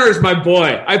 Miles Turner is my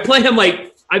boy. I played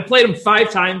him 5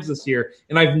 times this year,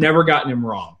 and I've never gotten him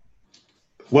wrong.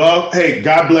 Well, hey,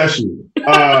 God bless you.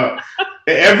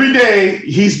 Every day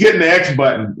he's getting the X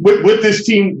button with this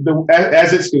team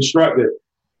as it's constructed.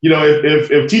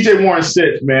 If TJ Warren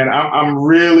sits, man, I'm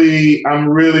really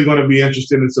going to be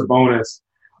interested in Sabonis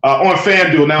on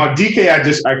FanDuel. Now on DK, I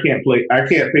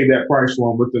can't pay that price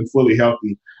for him with them fully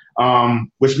healthy.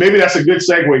 Which maybe that's a good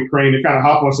segue, Crane, to kind of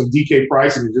hop on some DK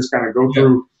pricing and just kind of go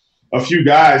through a few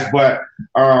guys. But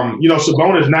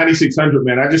Sabonis 9,600,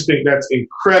 man. I just think that's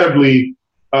incredibly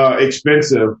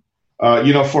expensive.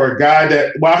 For a guy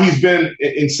that, while he's been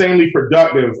insanely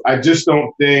productive, I just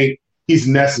don't think he's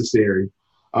necessary.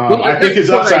 I think his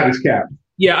upside is capped.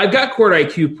 Yeah, I've got Court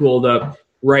IQ pulled up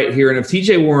right here. And if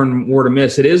TJ Warren were to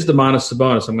miss, it is Domantas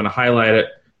Sabonis. I'm going to highlight it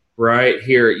right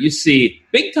here. You see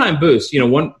big-time boost,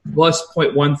 1 plus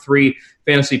 0.13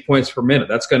 fantasy points per minute.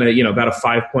 That's going to, about a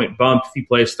 5-point bump if he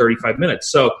plays 35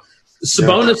 minutes. So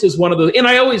Sabonis is one of those. And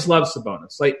I always love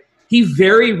Sabonis. Like, he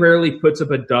very rarely puts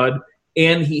up a dud,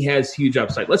 and he has huge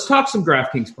upside. Let's talk some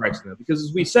DraftKings pricing, though, because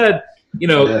as we said,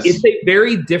 it's a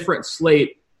very different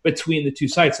slate between the two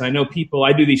sites. And I know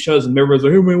I do these shows, and everybody's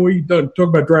like, hey, man, what are you talking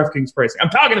about DraftKings pricing? I'm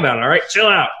talking about it, all right? Chill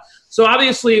out. So,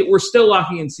 obviously, we're still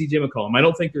locking in C.J. McCollum. I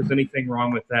don't think there's anything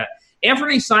wrong with that.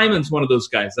 Anthony Simon's one of those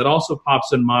guys that also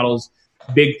pops in models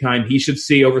big time. He should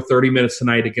see over 30 minutes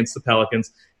tonight against the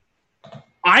Pelicans.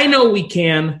 I know we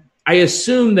can. I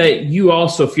assume that you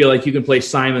also feel like you can play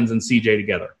Simons and C.J.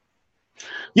 together.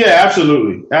 Yeah,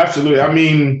 absolutely. Absolutely. I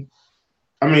mean,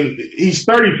 he's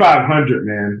 3,500,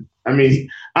 man. I mean,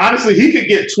 honestly, he could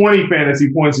get 20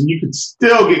 fantasy points, and you could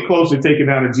still get close to taking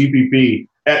down a GPP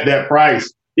at that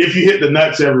price if you hit the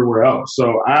nuts everywhere else.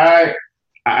 So I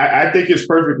think it's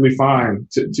perfectly fine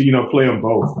to play them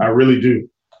both. I really do.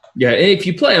 Yeah, if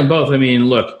you play them both, I mean,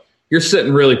 look, you're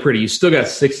sitting really pretty. You still got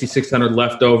 6,600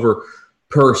 left over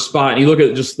per spot. And you look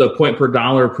at just the point per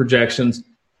dollar projections.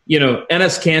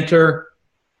 Enes Kanter,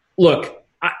 look,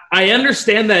 I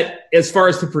understand that as far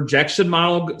as the projection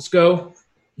models go,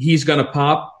 he's going to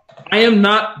pop. I am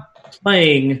not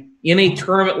playing in a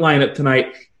tournament lineup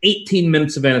tonight 18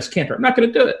 minutes of Enes Kanter. I'm not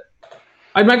going to do it.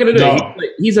 I'm not going to do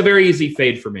it. He's a very easy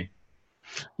fade for me.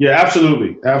 Yeah,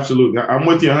 absolutely. Absolutely. I'm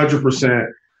with you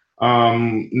 100%.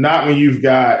 Not when you've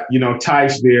got,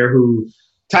 Tice there, who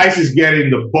Tice is getting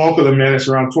the bulk of the minutes,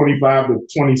 around 25 to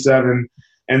 27.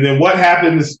 And then what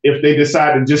happens if they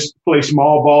decide to just play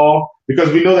small ball?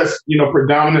 Because we know that's,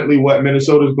 predominantly what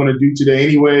Minnesota is going to do today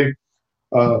anyway.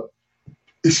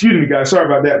 Excuse me, guys. Sorry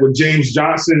about that. With James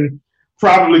Johnson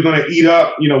probably going to eat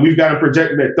up, we've got him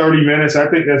projected at 30 minutes. I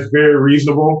think that's very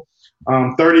reasonable.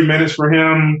 30 minutes for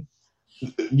him.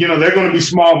 They're going to be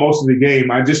small most of the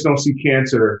game. I just don't see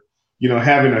Kanter,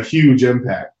 having a huge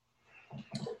impact.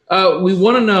 We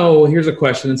want to know, here's a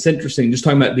question. It's interesting, just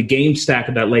talking about the game stack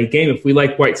of that late game. If we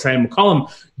like Whiteside and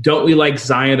McCollum, don't we like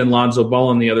Zion and Lonzo Ball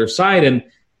on the other side? And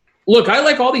look, I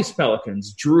like all these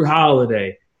Pelicans. Drew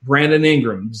Holiday, Brandon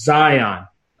Ingram, Zion,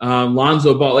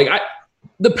 Lonzo Ball.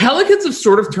 The Pelicans have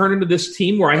sort of turned into this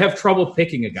team where I have trouble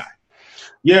picking a guy.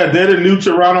 Yeah, they're the new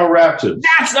Toronto Raptors.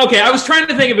 That's okay. I was trying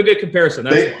to think of a good comparison.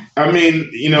 They've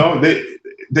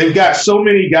got so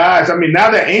many guys.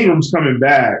 Now that Ingram's coming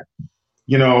back,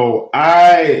 I'm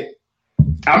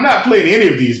not playing any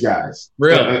of these guys.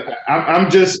 Really? I'm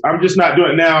just not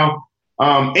doing it now.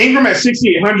 Ingram at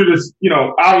 6,800 is,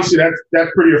 obviously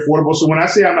that's pretty affordable. So when I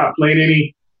say I'm not playing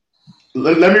any,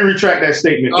 let me retract that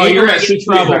statement. Oh, Ingram you're at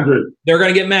 6,800. They're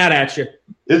going to get mad at you.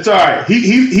 It's all right.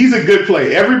 He's a good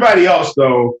play. Everybody else,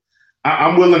 though,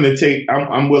 I'm willing to take.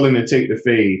 I'm willing to take the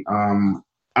fade. I'm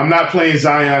not playing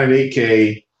Zion at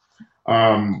 8K.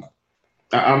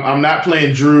 I'm not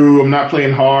playing Drew. I'm not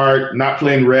playing Hart. Not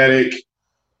playing Redick.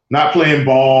 Not playing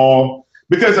Ball.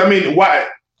 Because why?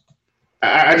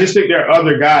 I just think there are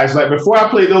other guys. Like before I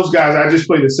play those guys, I just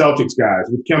play the Celtics guys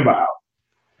with Kemba out.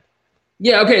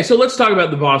 Yeah. Okay. So let's talk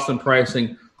about the Boston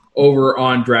pricing over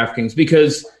on DraftKings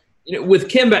because. With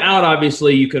Kemba out,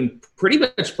 obviously, you can pretty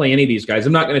much play any of these guys.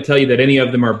 I'm not going to tell you that any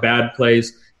of them are bad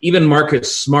plays. Even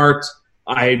Marcus Smart,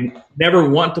 I never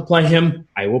want to play him.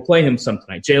 I will play him some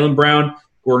tonight. Jaylen Brown,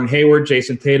 Gordon Hayward,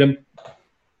 Jason Tatum.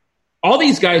 All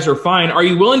these guys are fine. Are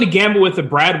you willing to gamble with a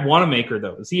Brad Wanamaker,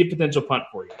 though? Is he a potential punt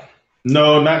for you?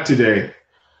 No, not today.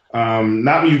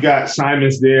 Not when you've got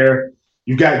Simons there.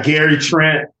 You've got Gary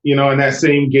Trent, in that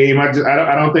same game. I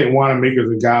don't think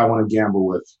Wanamaker's a guy I want to gamble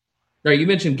with. All right, you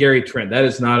mentioned Gary Trent. That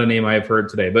is not a name I have heard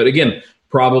today. But again,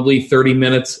 probably 30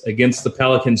 minutes against the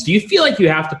Pelicans. Do you feel like you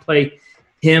have to play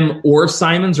him or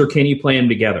Simons, or can you play them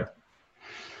together?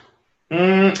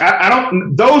 I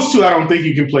don't. Those two, I don't think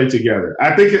you can play together.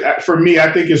 I think for me,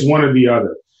 I think it's one or the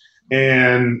other.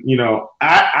 And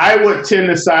I would tend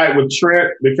to side with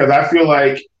Trent because I feel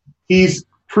like he's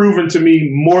proven to me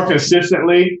more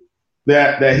consistently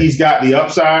that he's got the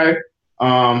upside.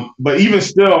 But even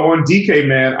still on DK,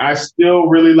 man, I still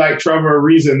really like Trevor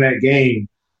Ariza in that game.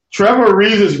 Trevor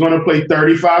Ariza is going to play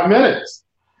 35 minutes.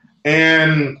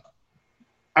 And,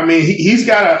 he's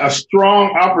got a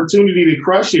strong opportunity to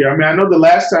crush here. I know the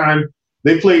last time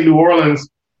they played New Orleans,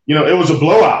 it was a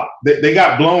blowout. They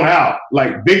got blown out,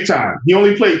 like big time. He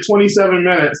only played 27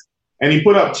 minutes, and he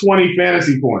put up 20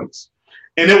 fantasy points.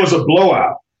 And it was a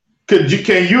blowout. Can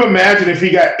you imagine if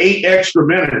he got 8 extra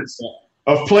minutes?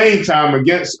 Of playing time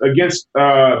against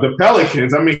the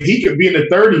Pelicans? He could be in the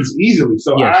 30s easily.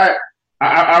 So yes.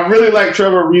 I really like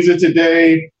Trevor Ariza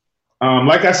today.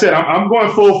 Like I said, I'm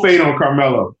going full fade on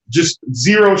Carmelo, just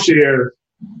 0 shares,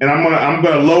 and I'm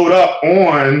gonna load up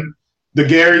on the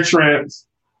Gary Trents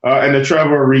and the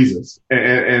Trevor Arizas.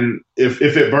 And if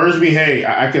it burns me, hey,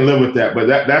 I can live with that. But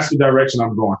that's the direction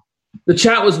I'm going. The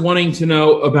chat was wanting to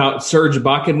know about Serge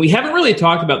Ibaka, and we haven't really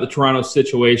talked about the Toronto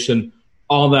situation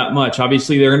all that much.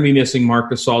 Obviously, they're going to be missing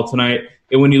Marc Gasol tonight.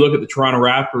 And when you look at the Toronto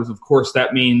Raptors, of course,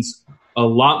 that means a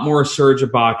lot more Serge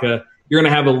Ibaka. You're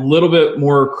going to have a little bit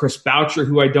more Chris Boucher,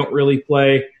 who I don't really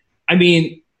play.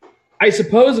 I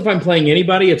suppose if I'm playing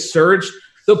anybody, it's Serge.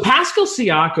 Though Pascal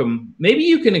Siakam, maybe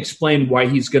you can explain why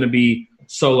he's going to be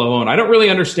so low owned. I don't really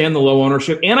understand the low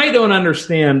ownership, and I don't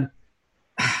understand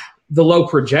the low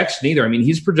projection either.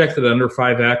 He's projected under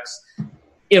 5X.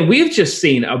 And we've just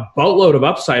seen a boatload of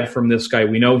upside from this guy.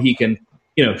 We know he can,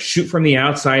 shoot from the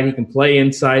outside. He can play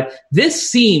inside. This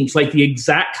seems like the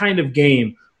exact kind of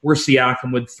game where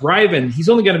Siakam would thrive in. He's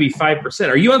only going to be 5%.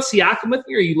 Are you on Siakam with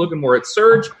me, or are you looking more at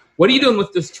Serge? What are you doing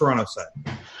with this Toronto side?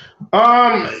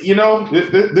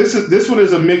 This one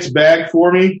is a mixed bag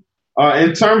for me.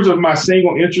 In terms of my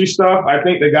single entry stuff, I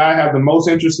think the guy I have the most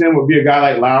interest in would be a guy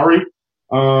like Lowry.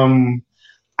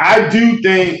 I do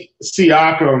think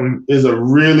Siakam is a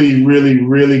really, really,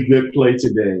 really good play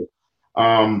today.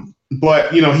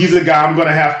 But, he's a guy I'm going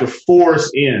to have to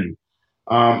force in.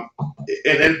 And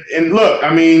look,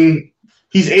 I mean,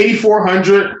 he's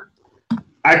 8,400.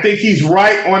 I think he's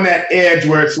right on that edge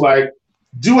where it's like,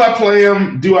 do I play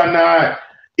him? Do I not?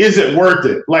 Is it worth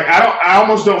it? Like, I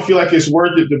almost don't feel like it's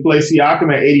worth it to play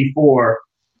Siakam at 84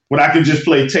 when I can just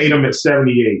play Tatum at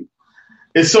 78.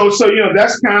 And so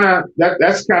that's kind of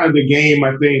the game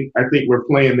I think we're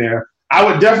playing there. I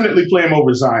would definitely play him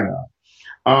over Zion.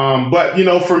 But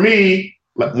for me,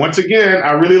 once again,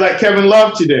 I really like Kevin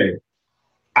Love today.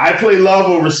 I play Love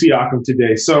over Siakam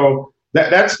today. So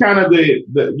that's kind of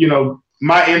the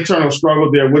my internal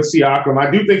struggle there with Siakam. I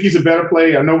do think he's a better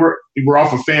play. I know we're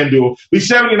off of FanDuel. He's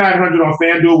 7,900 on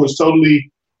FanDuel, which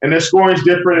totally, and their scoring's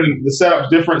different and the setup's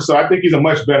different. So I think he's a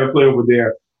much better play over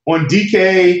there. On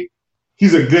DK,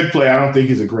 he's a good play. I don't think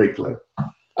he's a great play.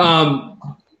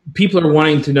 People are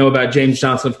wanting to know about James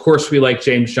Johnson. Of course, we like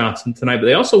James Johnson tonight, but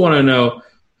they also want to know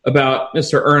about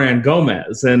Mr. Hernan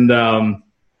Gomez. And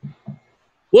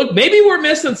look, maybe we're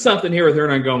missing something here with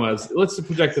Hernan Gomez. What's the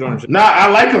projected ownership? Nah, I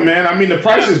like him, man. I mean, the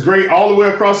price is great all the way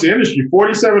across the industry.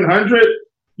 4,700.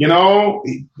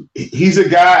 He's a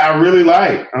guy I really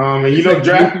like. He's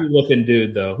a looking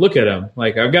dude, though. Look at him.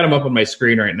 Like, I've got him up on my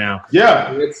screen right now.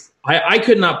 Yeah. I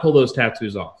could not pull those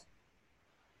tattoos off.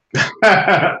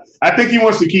 I think he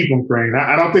wants to keep them, Crane.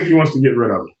 I don't think he wants to get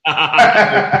rid of them.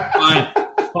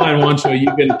 Fine, Juancho, you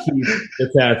can keep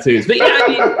the tattoos. But yeah, I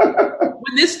mean,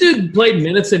 when this dude played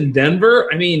minutes in Denver,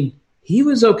 I mean, he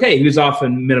was okay. He was off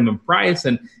in minimum price,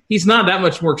 and he's not that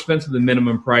much more expensive than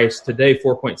minimum price today,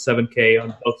 $4.7K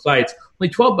on both sites. Only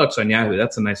 $12 on Yahoo.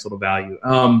 That's a nice little value.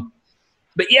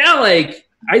 But yeah, like,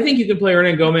 I think you can play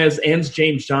Hernan Gomez and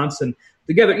James Johnson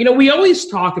together. We always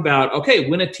talk about, okay,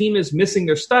 when a team is missing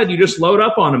their stud, you just load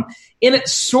up on them. And it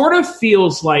sort of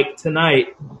feels like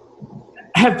tonight,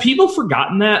 have people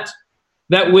forgotten that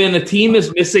when a team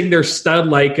is missing their stud,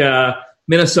 like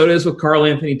Minnesota is with Karl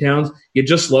Anthony Towns, you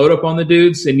just load up on the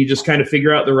dudes and you just kind of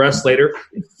figure out the rest later?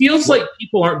 It feels like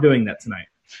people aren't doing that tonight.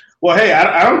 Well, hey,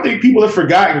 I don't think people have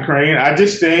forgotten, Crane. I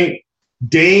just think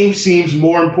Dame seems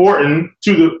more important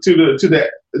to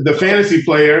the fantasy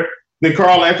player than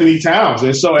Karl Anthony Towns.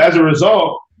 And so as a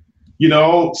result,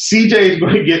 CJ is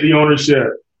going to get the ownership.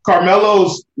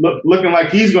 Carmelo's looking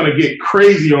like he's going to get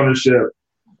crazy ownership.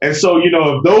 And so,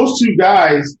 if those two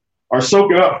guys are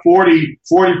soaking up 40%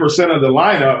 of the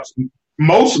lineups,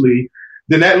 mostly,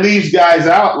 then that leaves guys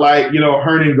out like,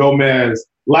 Hernan Gomez,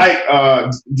 like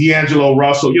D'Angelo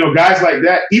Russell, guys like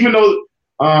that, even though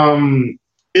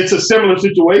it's a similar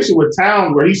situation with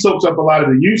Towns where he soaks up a lot of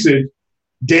the usage.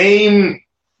 Dame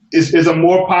is a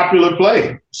more popular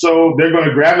play. So they're going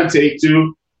to gravitate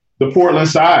to the Portland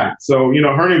side. So,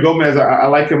 Hernan Gomez, I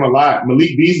like him a lot.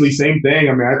 Malik Beasley, same thing.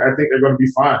 I mean, I think they're going to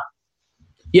be fine.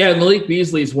 Yeah, Malik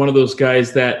Beasley is one of those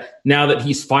guys that now that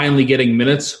he's finally getting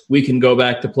minutes, we can go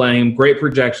back to playing him. Great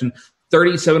projection,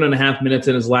 37.5 minutes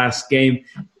in his last game.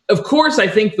 Of course, I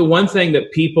think the one thing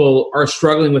that people are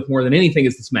struggling with more than anything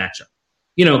is this matchup.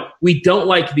 We don't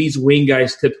like these wing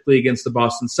guys typically against the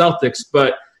Boston Celtics,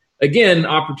 but again,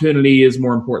 opportunity is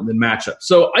more important than matchup.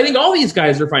 So I think all these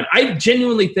guys are fine. I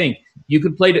genuinely think you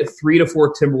could play to 3 to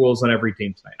 4 Timberwolves on every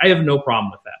team tonight. I have no problem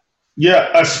with that.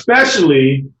 Yeah,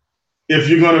 especially if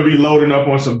you're going to be loading up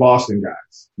on some Boston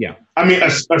guys. Yeah. I mean,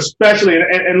 especially,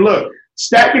 and look,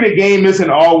 stacking a game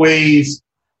isn't always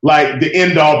like the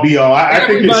end-all, be-all. I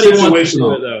think it's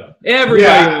situational.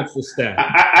 Everybody wants to stack.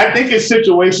 I think it's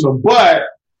situational, but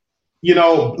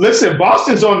listen,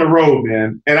 Boston's on the road,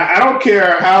 man. And I don't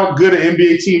care how good an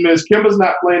NBA team is. Kemba's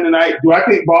not playing tonight. Do I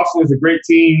think Boston is a great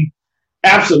team?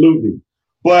 Absolutely.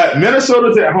 But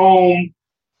Minnesota's at home.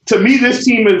 To me, this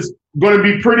team is going to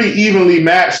be pretty evenly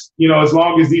matched, as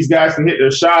long as these guys can hit their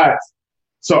shots.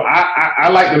 So I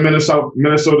like the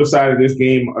Minnesota side of this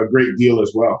game a great deal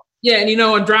as well. Yeah, and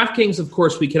on DraftKings, of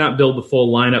course, we cannot build the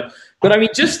full lineup. But I mean,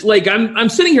 just like I'm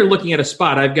sitting here looking at a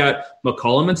spot. I've got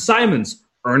McCollum and Simons,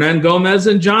 Hernan Gomez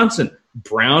and Johnson,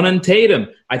 Brown and Tatum.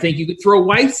 I think you could throw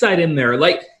Whiteside in there.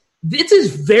 Like, this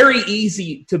is very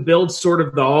easy to build sort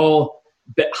of the all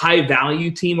high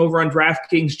value team over on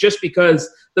DraftKings just because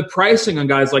the pricing on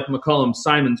guys like McCollum,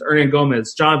 Simons, Hernan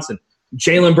Gomez, Johnson,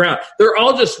 Jaylen Brown, they're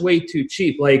all just way too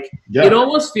cheap. Like, It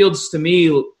almost feels to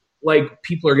me like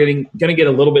people are going to get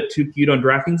a little bit too cute on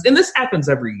DraftKings. And this happens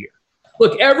every year.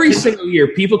 Look, every single year,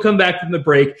 people come back from the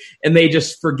break and they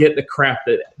just forget the crap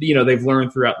that they've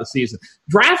learned throughout the season.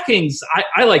 DraftKings,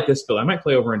 I like this build. I might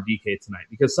play over on DK tonight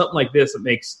because something like this, it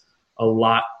makes a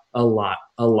lot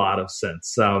of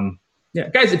sense. Yeah,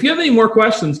 guys, if you have any more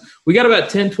questions, we got about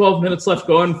 10, 12 minutes left.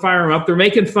 Go ahead and fire them up. They're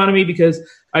making fun of me because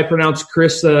I pronounce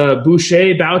Chris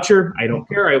Boucher. I don't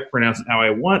care. I pronounce it how I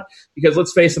want because,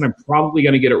 let's face it, I'm probably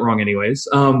going to get it wrong anyways.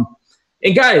 And,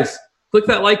 guys, click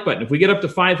that like button. If we get up to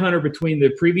 500 between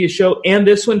the previous show and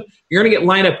this one, you're going to get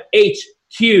lineup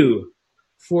HQ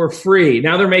for free.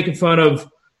 Now they're making fun of,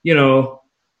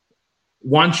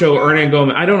 Juancho, Hernan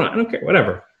Gomez. I don't care.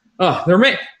 Whatever. Oh,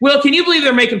 Will, can you believe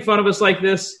they're making fun of us like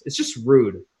this? It's just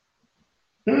rude.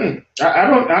 I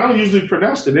don't usually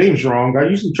pronounce the names wrong. I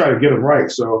usually try to get them right.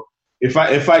 So if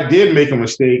I did make a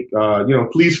mistake,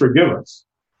 please forgive us.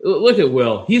 Look at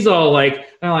Will. He's all like,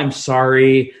 "Oh, I'm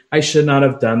sorry. I should not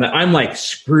have done that." I'm like,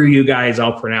 "Screw you guys.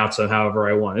 I'll pronounce it however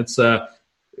I want." It's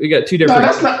we got two different.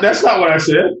 No, that's not what I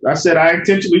said. I said I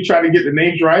intentionally try to get the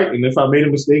names right, and if I made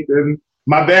a mistake, then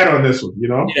my bad on this one,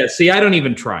 Yeah, see, I don't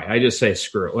even try. I just say,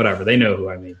 screw it, whatever. They know who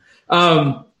I mean.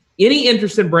 Any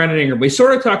interest in Brandon Ingram? We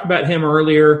sort of talked about him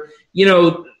earlier.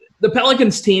 The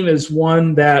Pelicans team is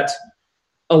one that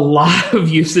a lot of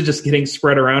usage is getting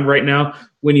spread around right now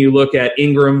when you look at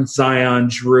Ingram, Zion,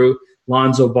 Drew,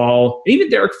 Lonzo Ball, and even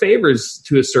Derek Favors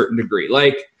to a certain degree.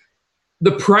 Like,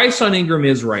 the price on Ingram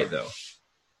is right, though.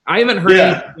 I haven't heard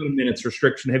anything about a minutes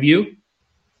restriction. Have you?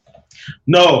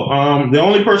 No, the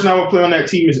only person I would play on that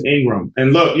team is Ingram.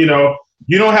 And look, you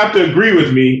don't have to agree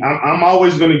with me. I'm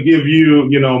always going to give you,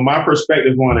 my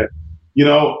perspective on it.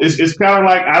 It's kind of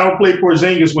like I don't play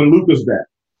Porzingis when Luka's back.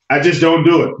 I just don't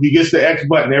do it. He gets the X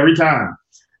button every time.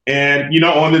 And,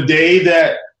 on the day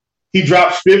that he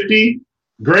drops 50,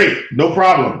 great, no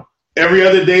problem. Every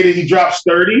other day that he drops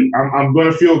 30, I'm going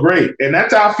to feel great. And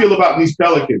that's how I feel about these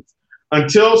Pelicans.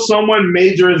 Until someone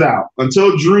majors out,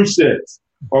 until Drew sits,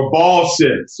 or Ball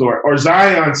sits, or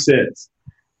Zion sits,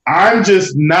 I'm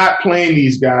just not playing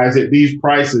these guys at these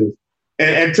prices.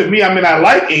 And to me, I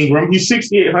like Ingram. He's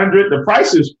 $6,800. The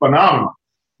price is phenomenal.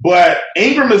 But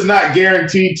Ingram is not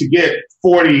guaranteed to get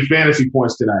 40 fantasy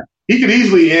points tonight. He could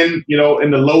easily end,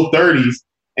 in the low 30s,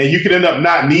 and you could end up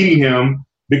not needing him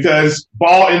because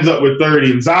Ball ends up with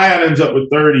 30, and Zion ends up with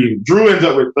 30, and Drew ends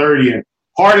up with 30, and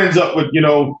Hart ends up with,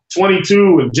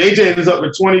 22, and JJ ends up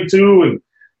with 22,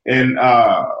 and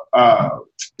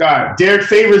Derek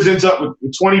Favors ends up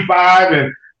with 25,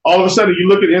 and all of a sudden you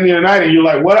look at the end of the night and you're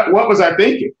like, what was I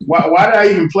thinking? Why did I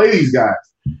even play these guys?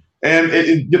 And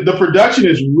the production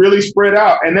is really spread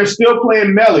out, and they're still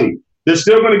playing Melly. They're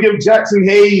still going to give Jackson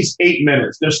Hayes 8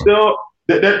 minutes.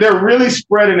 They're really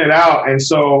spreading it out, and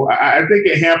so I think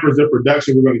it hampers the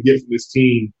production we're going to get from this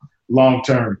team long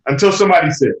term until somebody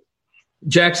sits.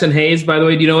 Jackson Hayes, by the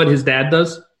way, do you know what his dad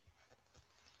does?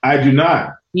 I do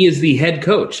not. He is the head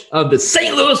coach of the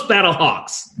St. Louis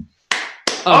Battlehawks.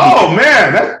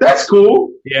 Man, that's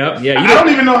cool. Yeah. I don't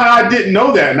even know how I didn't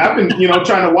know that, and I've been,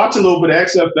 trying to watch a little bit of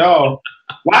XFL.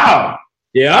 Wow.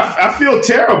 Yeah. I feel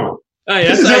terrible.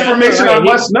 This is information I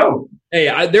must know. Hey,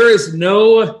 there is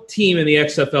no team in the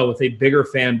XFL with a bigger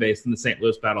fan base than the St.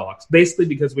 Louis Battlehawks. Basically,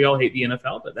 because we all hate the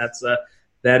NFL, but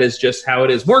that is just how it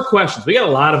is. More questions. We got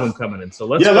a lot of them coming in, so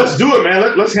let's do it,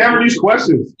 man. Let's hammer these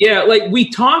questions. Yeah, we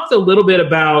talked a little bit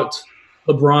about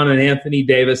LeBron and Anthony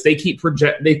Davis. They keep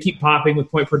popping with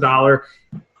point per dollar.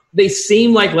 They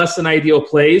seem like less than ideal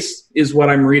plays, is what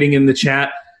I'm reading in the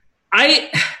chat.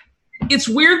 It's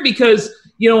weird because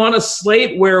on a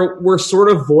slate where we're sort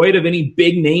of void of any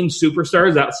big name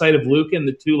superstars outside of Luka and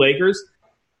the two Lakers,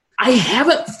 I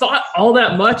haven't thought all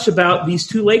that much about these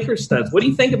two Lakers studs. What do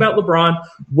you think about LeBron?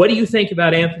 What do you think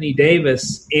about Anthony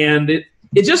Davis? And it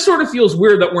just sort of feels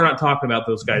weird that we're not talking about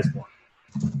those guys more.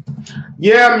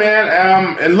 Yeah,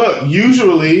 man. And look,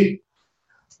 usually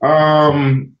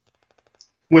when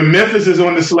Memphis is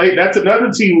on the slate, that's another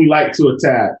team we like to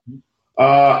attack.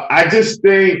 I just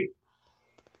think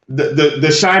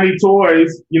the shiny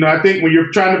toys, I think when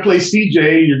you're trying to play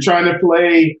CJ, you're trying to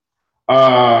play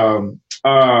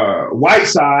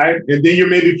Whiteside, and then you're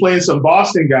maybe playing some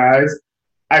Boston guys.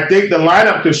 I think the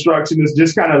lineup construction is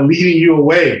just kind of leading you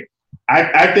away.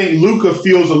 I think Luka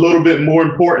feels a little bit more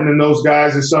important than those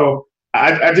guys, and so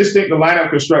I just think the lineup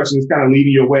construction is kind of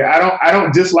leading you away. I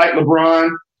don't dislike LeBron.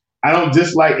 I don't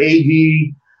dislike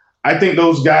AD. I think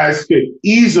those guys could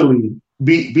easily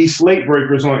be slate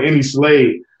breakers on any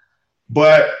slate,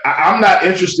 but I'm not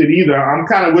interested either. I'm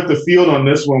kind of with the field on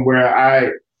this one where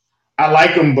I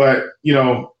like them, but,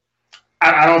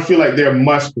 I don't feel like they're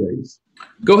must plays.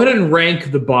 Go ahead and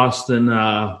rank the Boston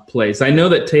plays. I know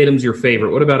that Tatum's your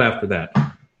favorite. What about after that?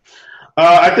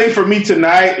 I think for me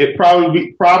tonight, it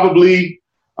probably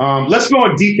let's go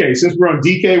on DK. Since we're on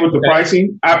DK with the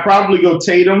pricing, I'd probably go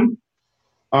Tatum,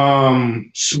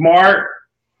 Smart,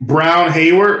 Brown,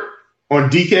 Hayward on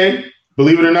DK,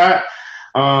 believe it or not.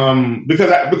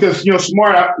 Because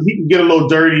Smart, he can get a little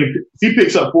dirty. If he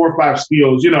picks up 4 or 5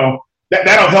 steals,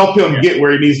 that'll help him get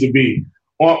where he needs to be.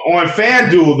 On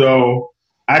FanDuel, though,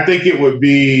 I think it would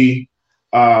be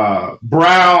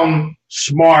Brown,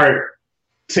 Smart,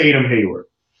 Tatum, Hayward.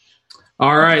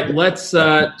 All right, let's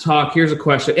talk. Here's a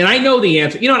question, and I know the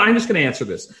answer. You know what? I'm just going to answer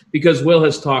this because Will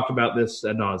has talked about this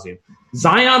ad nauseum.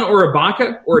 Zion or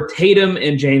Ibaka or Tatum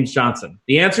and James Johnson?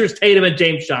 The answer is Tatum and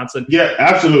James Johnson. Yeah,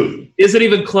 absolutely. Is it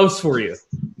even close for you?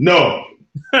 No,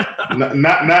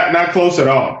 not close at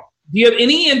all. Do you have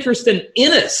any interest in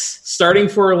Ennis starting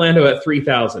for Orlando at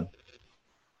 3,000?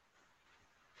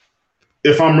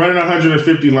 If I'm running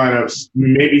 150 lineups,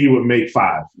 maybe he would make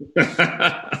 5.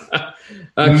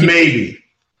 Maybe.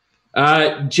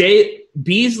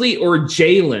 Beasley or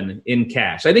Jalen in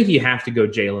cash? I think you have to go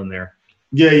Jalen there.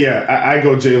 Yeah. I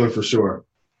go Jalen for sure.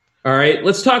 All right.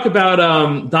 Let's talk about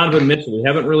Donovan Mitchell. We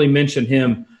haven't really mentioned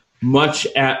him much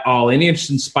at all. Any interest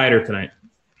in Spider tonight?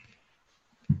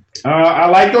 I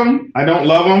like him. I don't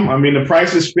love him. I mean, the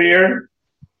price is fair.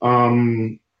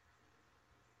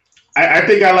 I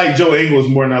think I like Joe Ingles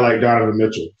more than I like Donovan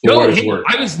Mitchell.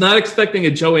 I was not expecting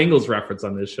a Joe Ingles reference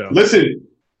on this show. Listen,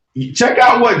 check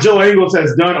out what Joe Ingles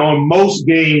has done on most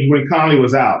games when Conley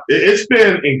was out. It's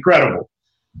been incredible.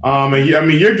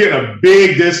 You're getting a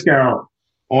big discount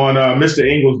on Mr.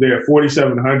 Ingles there at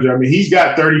 4,700. I mean, he's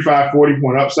got 35,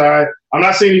 40-point upside. I'm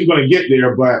not saying he's going to get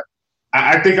there, but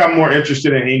I think I'm more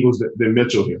interested in Ingles than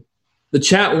Mitchell here. The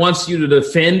chat wants you to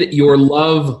defend your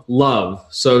love.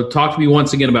 So talk to me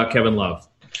once again about Kevin Love.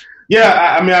 Yeah,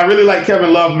 I really like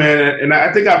Kevin Love, man. And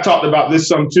I think I've talked about this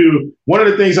some too. One of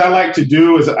the things I like to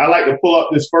do is I like to pull up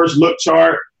this first look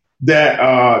chart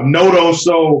that Noto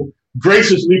so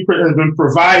graciously has been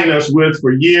providing us with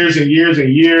for years and years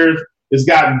and years. It's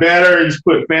gotten better. He's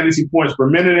put fantasy points per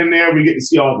minute in there. We get to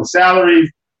see all the salaries.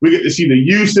 We get to see the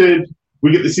usage.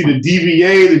 We get to see the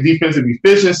DVA, the defensive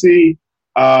efficiency.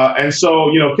 And so,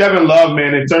 Kevin Love,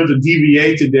 man, in terms of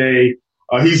DVA today,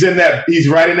 he's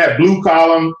right in that blue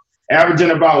column,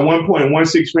 averaging about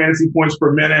 1.16 fantasy points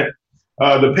per minute.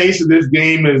 The pace of this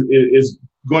game is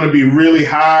going to be really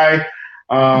high.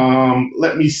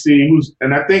 Let me see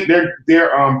and I think they're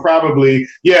probably,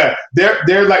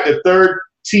 they're like the third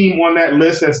team on that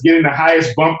list that's getting the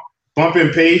highest bump in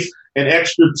pace, an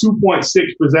extra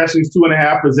 2.6 possessions,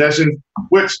 2.5 possessions,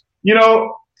 which,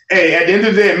 hey, at the end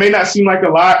of the day, it may not seem like a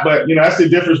lot, but, that's the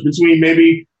difference between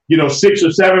maybe, 6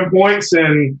 or 7 points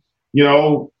and, 2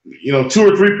 or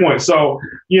 3 points. So,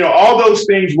 all those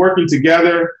things working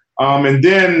together. And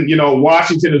then,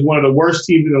 Washington is one of the worst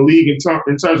teams in the league in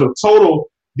terms of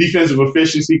total defensive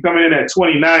efficiency, coming in at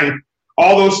 29th.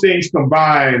 All those things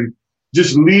combined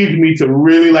just lead me to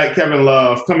really like Kevin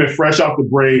Love coming fresh off the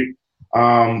break.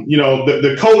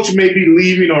 The coach may be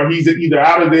leaving or he's either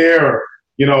out of there or,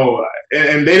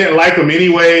 and they didn't like him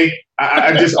anyway.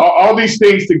 I just all these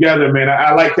things together, man.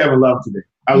 I like Kevin Love today.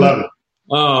 I love it.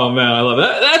 Oh, man, I love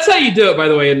it. That's how you do it, by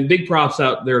the way. And big props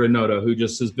out there to Noto, who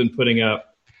just has been putting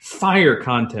up fire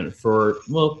content for,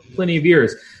 plenty of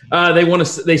years.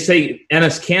 They say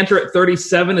Enes Kanter at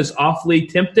 37 is awfully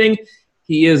tempting.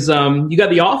 He is, you got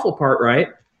the awful part right.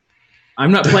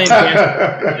 I'm not playing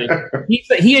Kanter.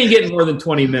 He ain't getting more than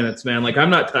 20 minutes, man. Like, I'm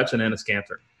not touching Enes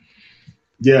Kanter.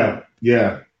 Yeah.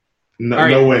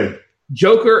 No way.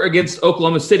 Joker against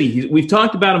Oklahoma City. We've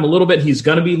talked about him a little bit. He's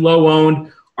going to be low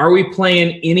owned. Are we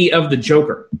playing any of the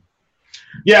Joker?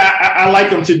 Yeah, I like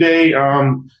him today.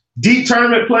 Deep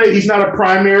tournament play, he's not a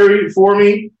primary for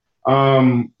me.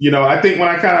 I think when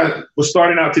I kind of was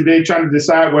starting out today trying to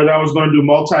decide whether I was going to do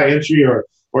multi-entry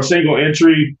or single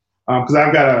entry, because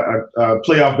I've got a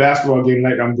playoff basketball game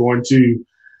night I'm going to.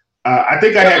 I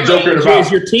think I had Joker at about.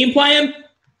 Is your team playing?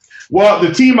 Well,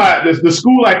 the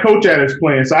school I coach at is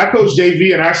playing. So I coach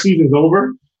JV and our season's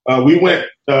over. We went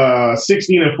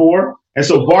 16-4. And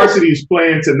so varsity is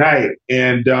playing tonight.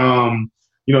 And,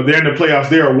 they're in the playoffs.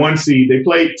 They're a 1 seed. They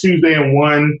played Tuesday and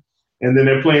won. And then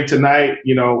they're playing tonight,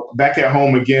 back at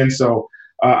home again. So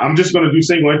I'm just going to do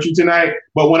single entry tonight.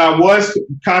 But when I was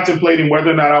contemplating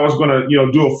whether or not I was going to,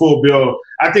 do a full build,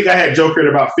 I think I had Joker at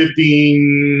about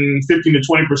 15 to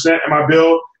 20% in my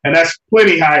build. And that's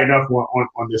plenty high enough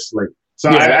on this slate.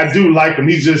 So yeah. I do like him.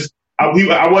 He's just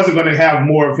I wasn't going to have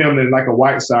more of him than like a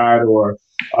Whiteside or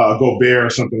Gobert or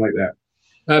something like that.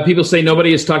 People say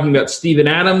nobody is talking about Steven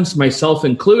Adams, myself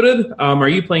included. Are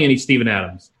you playing any Steven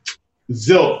Adams?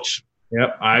 Zilch.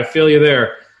 Yep, I feel you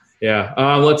there. Yeah.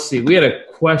 Let's see. We had a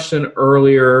question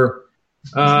earlier.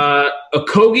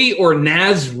 Okogie or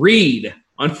Naz Reid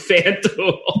on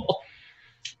FanDuel?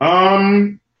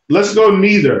 Let's go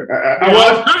neither.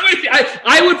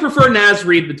 I would prefer Naz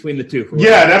Reid between the two.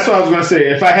 Yeah, that's what I was going to say.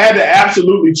 If I had to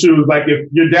absolutely choose, like if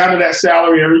you're down to that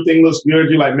salary, everything looks good,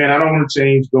 you're like, man, I don't want to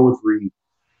change, go with Reid.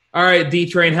 All right,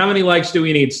 D-Train, how many likes do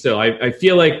we need still? I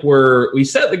feel like we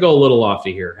set the goal a little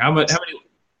lofty here. How many?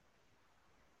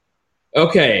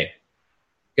 Okay,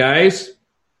 guys,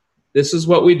 this is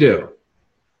what we do.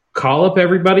 Call up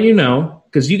everybody you know,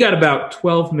 because you got about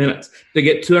 12 minutes to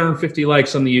get 250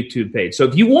 likes on the YouTube page. So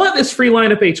if you want this free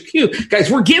lineup HQ,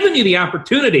 guys, we're giving you the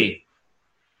opportunity,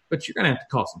 but you're going to have to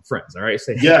call some friends, all right?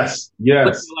 Say, hey, yes.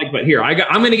 Click the like button. Here,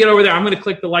 I'm going to get over there. I'm going to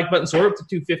click the like button. So we're up to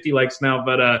 250 likes now,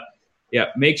 but yeah,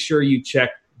 make sure you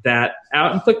check that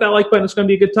out and click that like button. It's going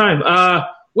to be a good time.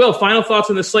 Will, final thoughts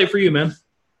on this slate for you, man?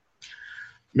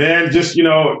 Man, just, you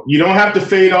don't have to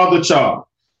fade all the chalk.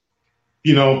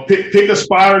 Pick a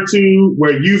spot or two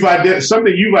where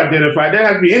something you've identified. That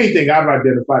doesn't have to be anything I've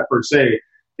identified per se.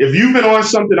 If you've been on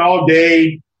something all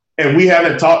day and we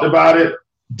haven't talked about it,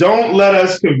 don't let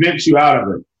us convince you out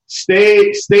of it.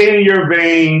 Stay in your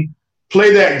vein,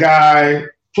 play that guy,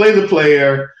 play the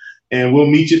player, and we'll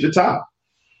meet you at the top.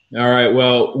 All right.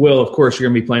 Well, Will, of course, you're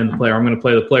going to be playing the player. I'm going to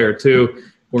play the player too.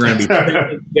 We're going to be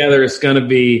playing together. It's going to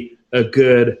be a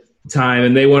good time.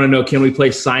 And they want to know, can we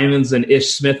play Simons and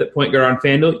Ish Smith at point guard on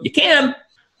FanDuel? You can.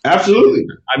 Absolutely.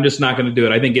 I'm just not going to do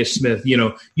it. I think Ish Smith,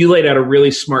 you laid out a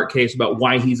really smart case about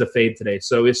why he's a fade today.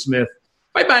 So Ish Smith,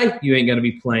 bye-bye. You ain't going to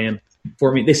be playing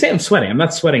for me. They say I'm sweating. I'm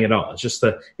not sweating at all. It's just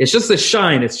the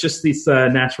shine. It's just this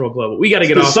natural glow. But we got to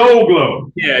get off. The soul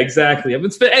glow. Yeah, exactly.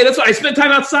 That's why I spent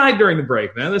time outside during the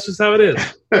break, man. That's just how it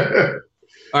is.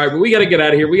 All right, but we got to get out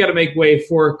of here. We got to make way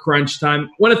for crunch time. I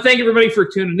want to thank everybody for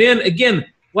tuning in. Again,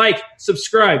 like,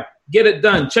 subscribe, get it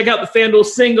done. Check out the FanDuel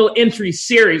single entry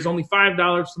series, only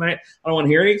 $5 tonight. I don't want to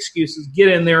hear any excuses. Get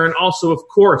in there. And also, of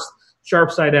course,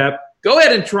 Sharpside app. Go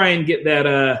ahead and try and get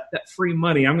that free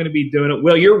money. I'm going to be doing it.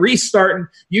 Will, you're restarting.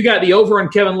 You got the over on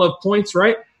Kevin Love points,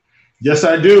 right? Yes,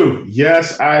 I do.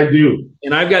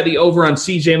 And I've got the over on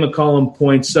CJ McCollum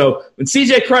points. So when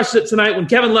CJ crushes it tonight, when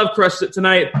Kevin Love crushes it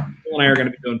tonight, Will and I are going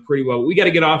to be doing pretty well. But we got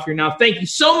to get off here now. Thank you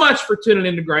so much for tuning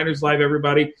in to Grinders Live,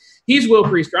 everybody. He's Will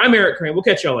Priester. I'm Eric Crane. We'll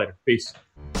catch y'all later. Peace.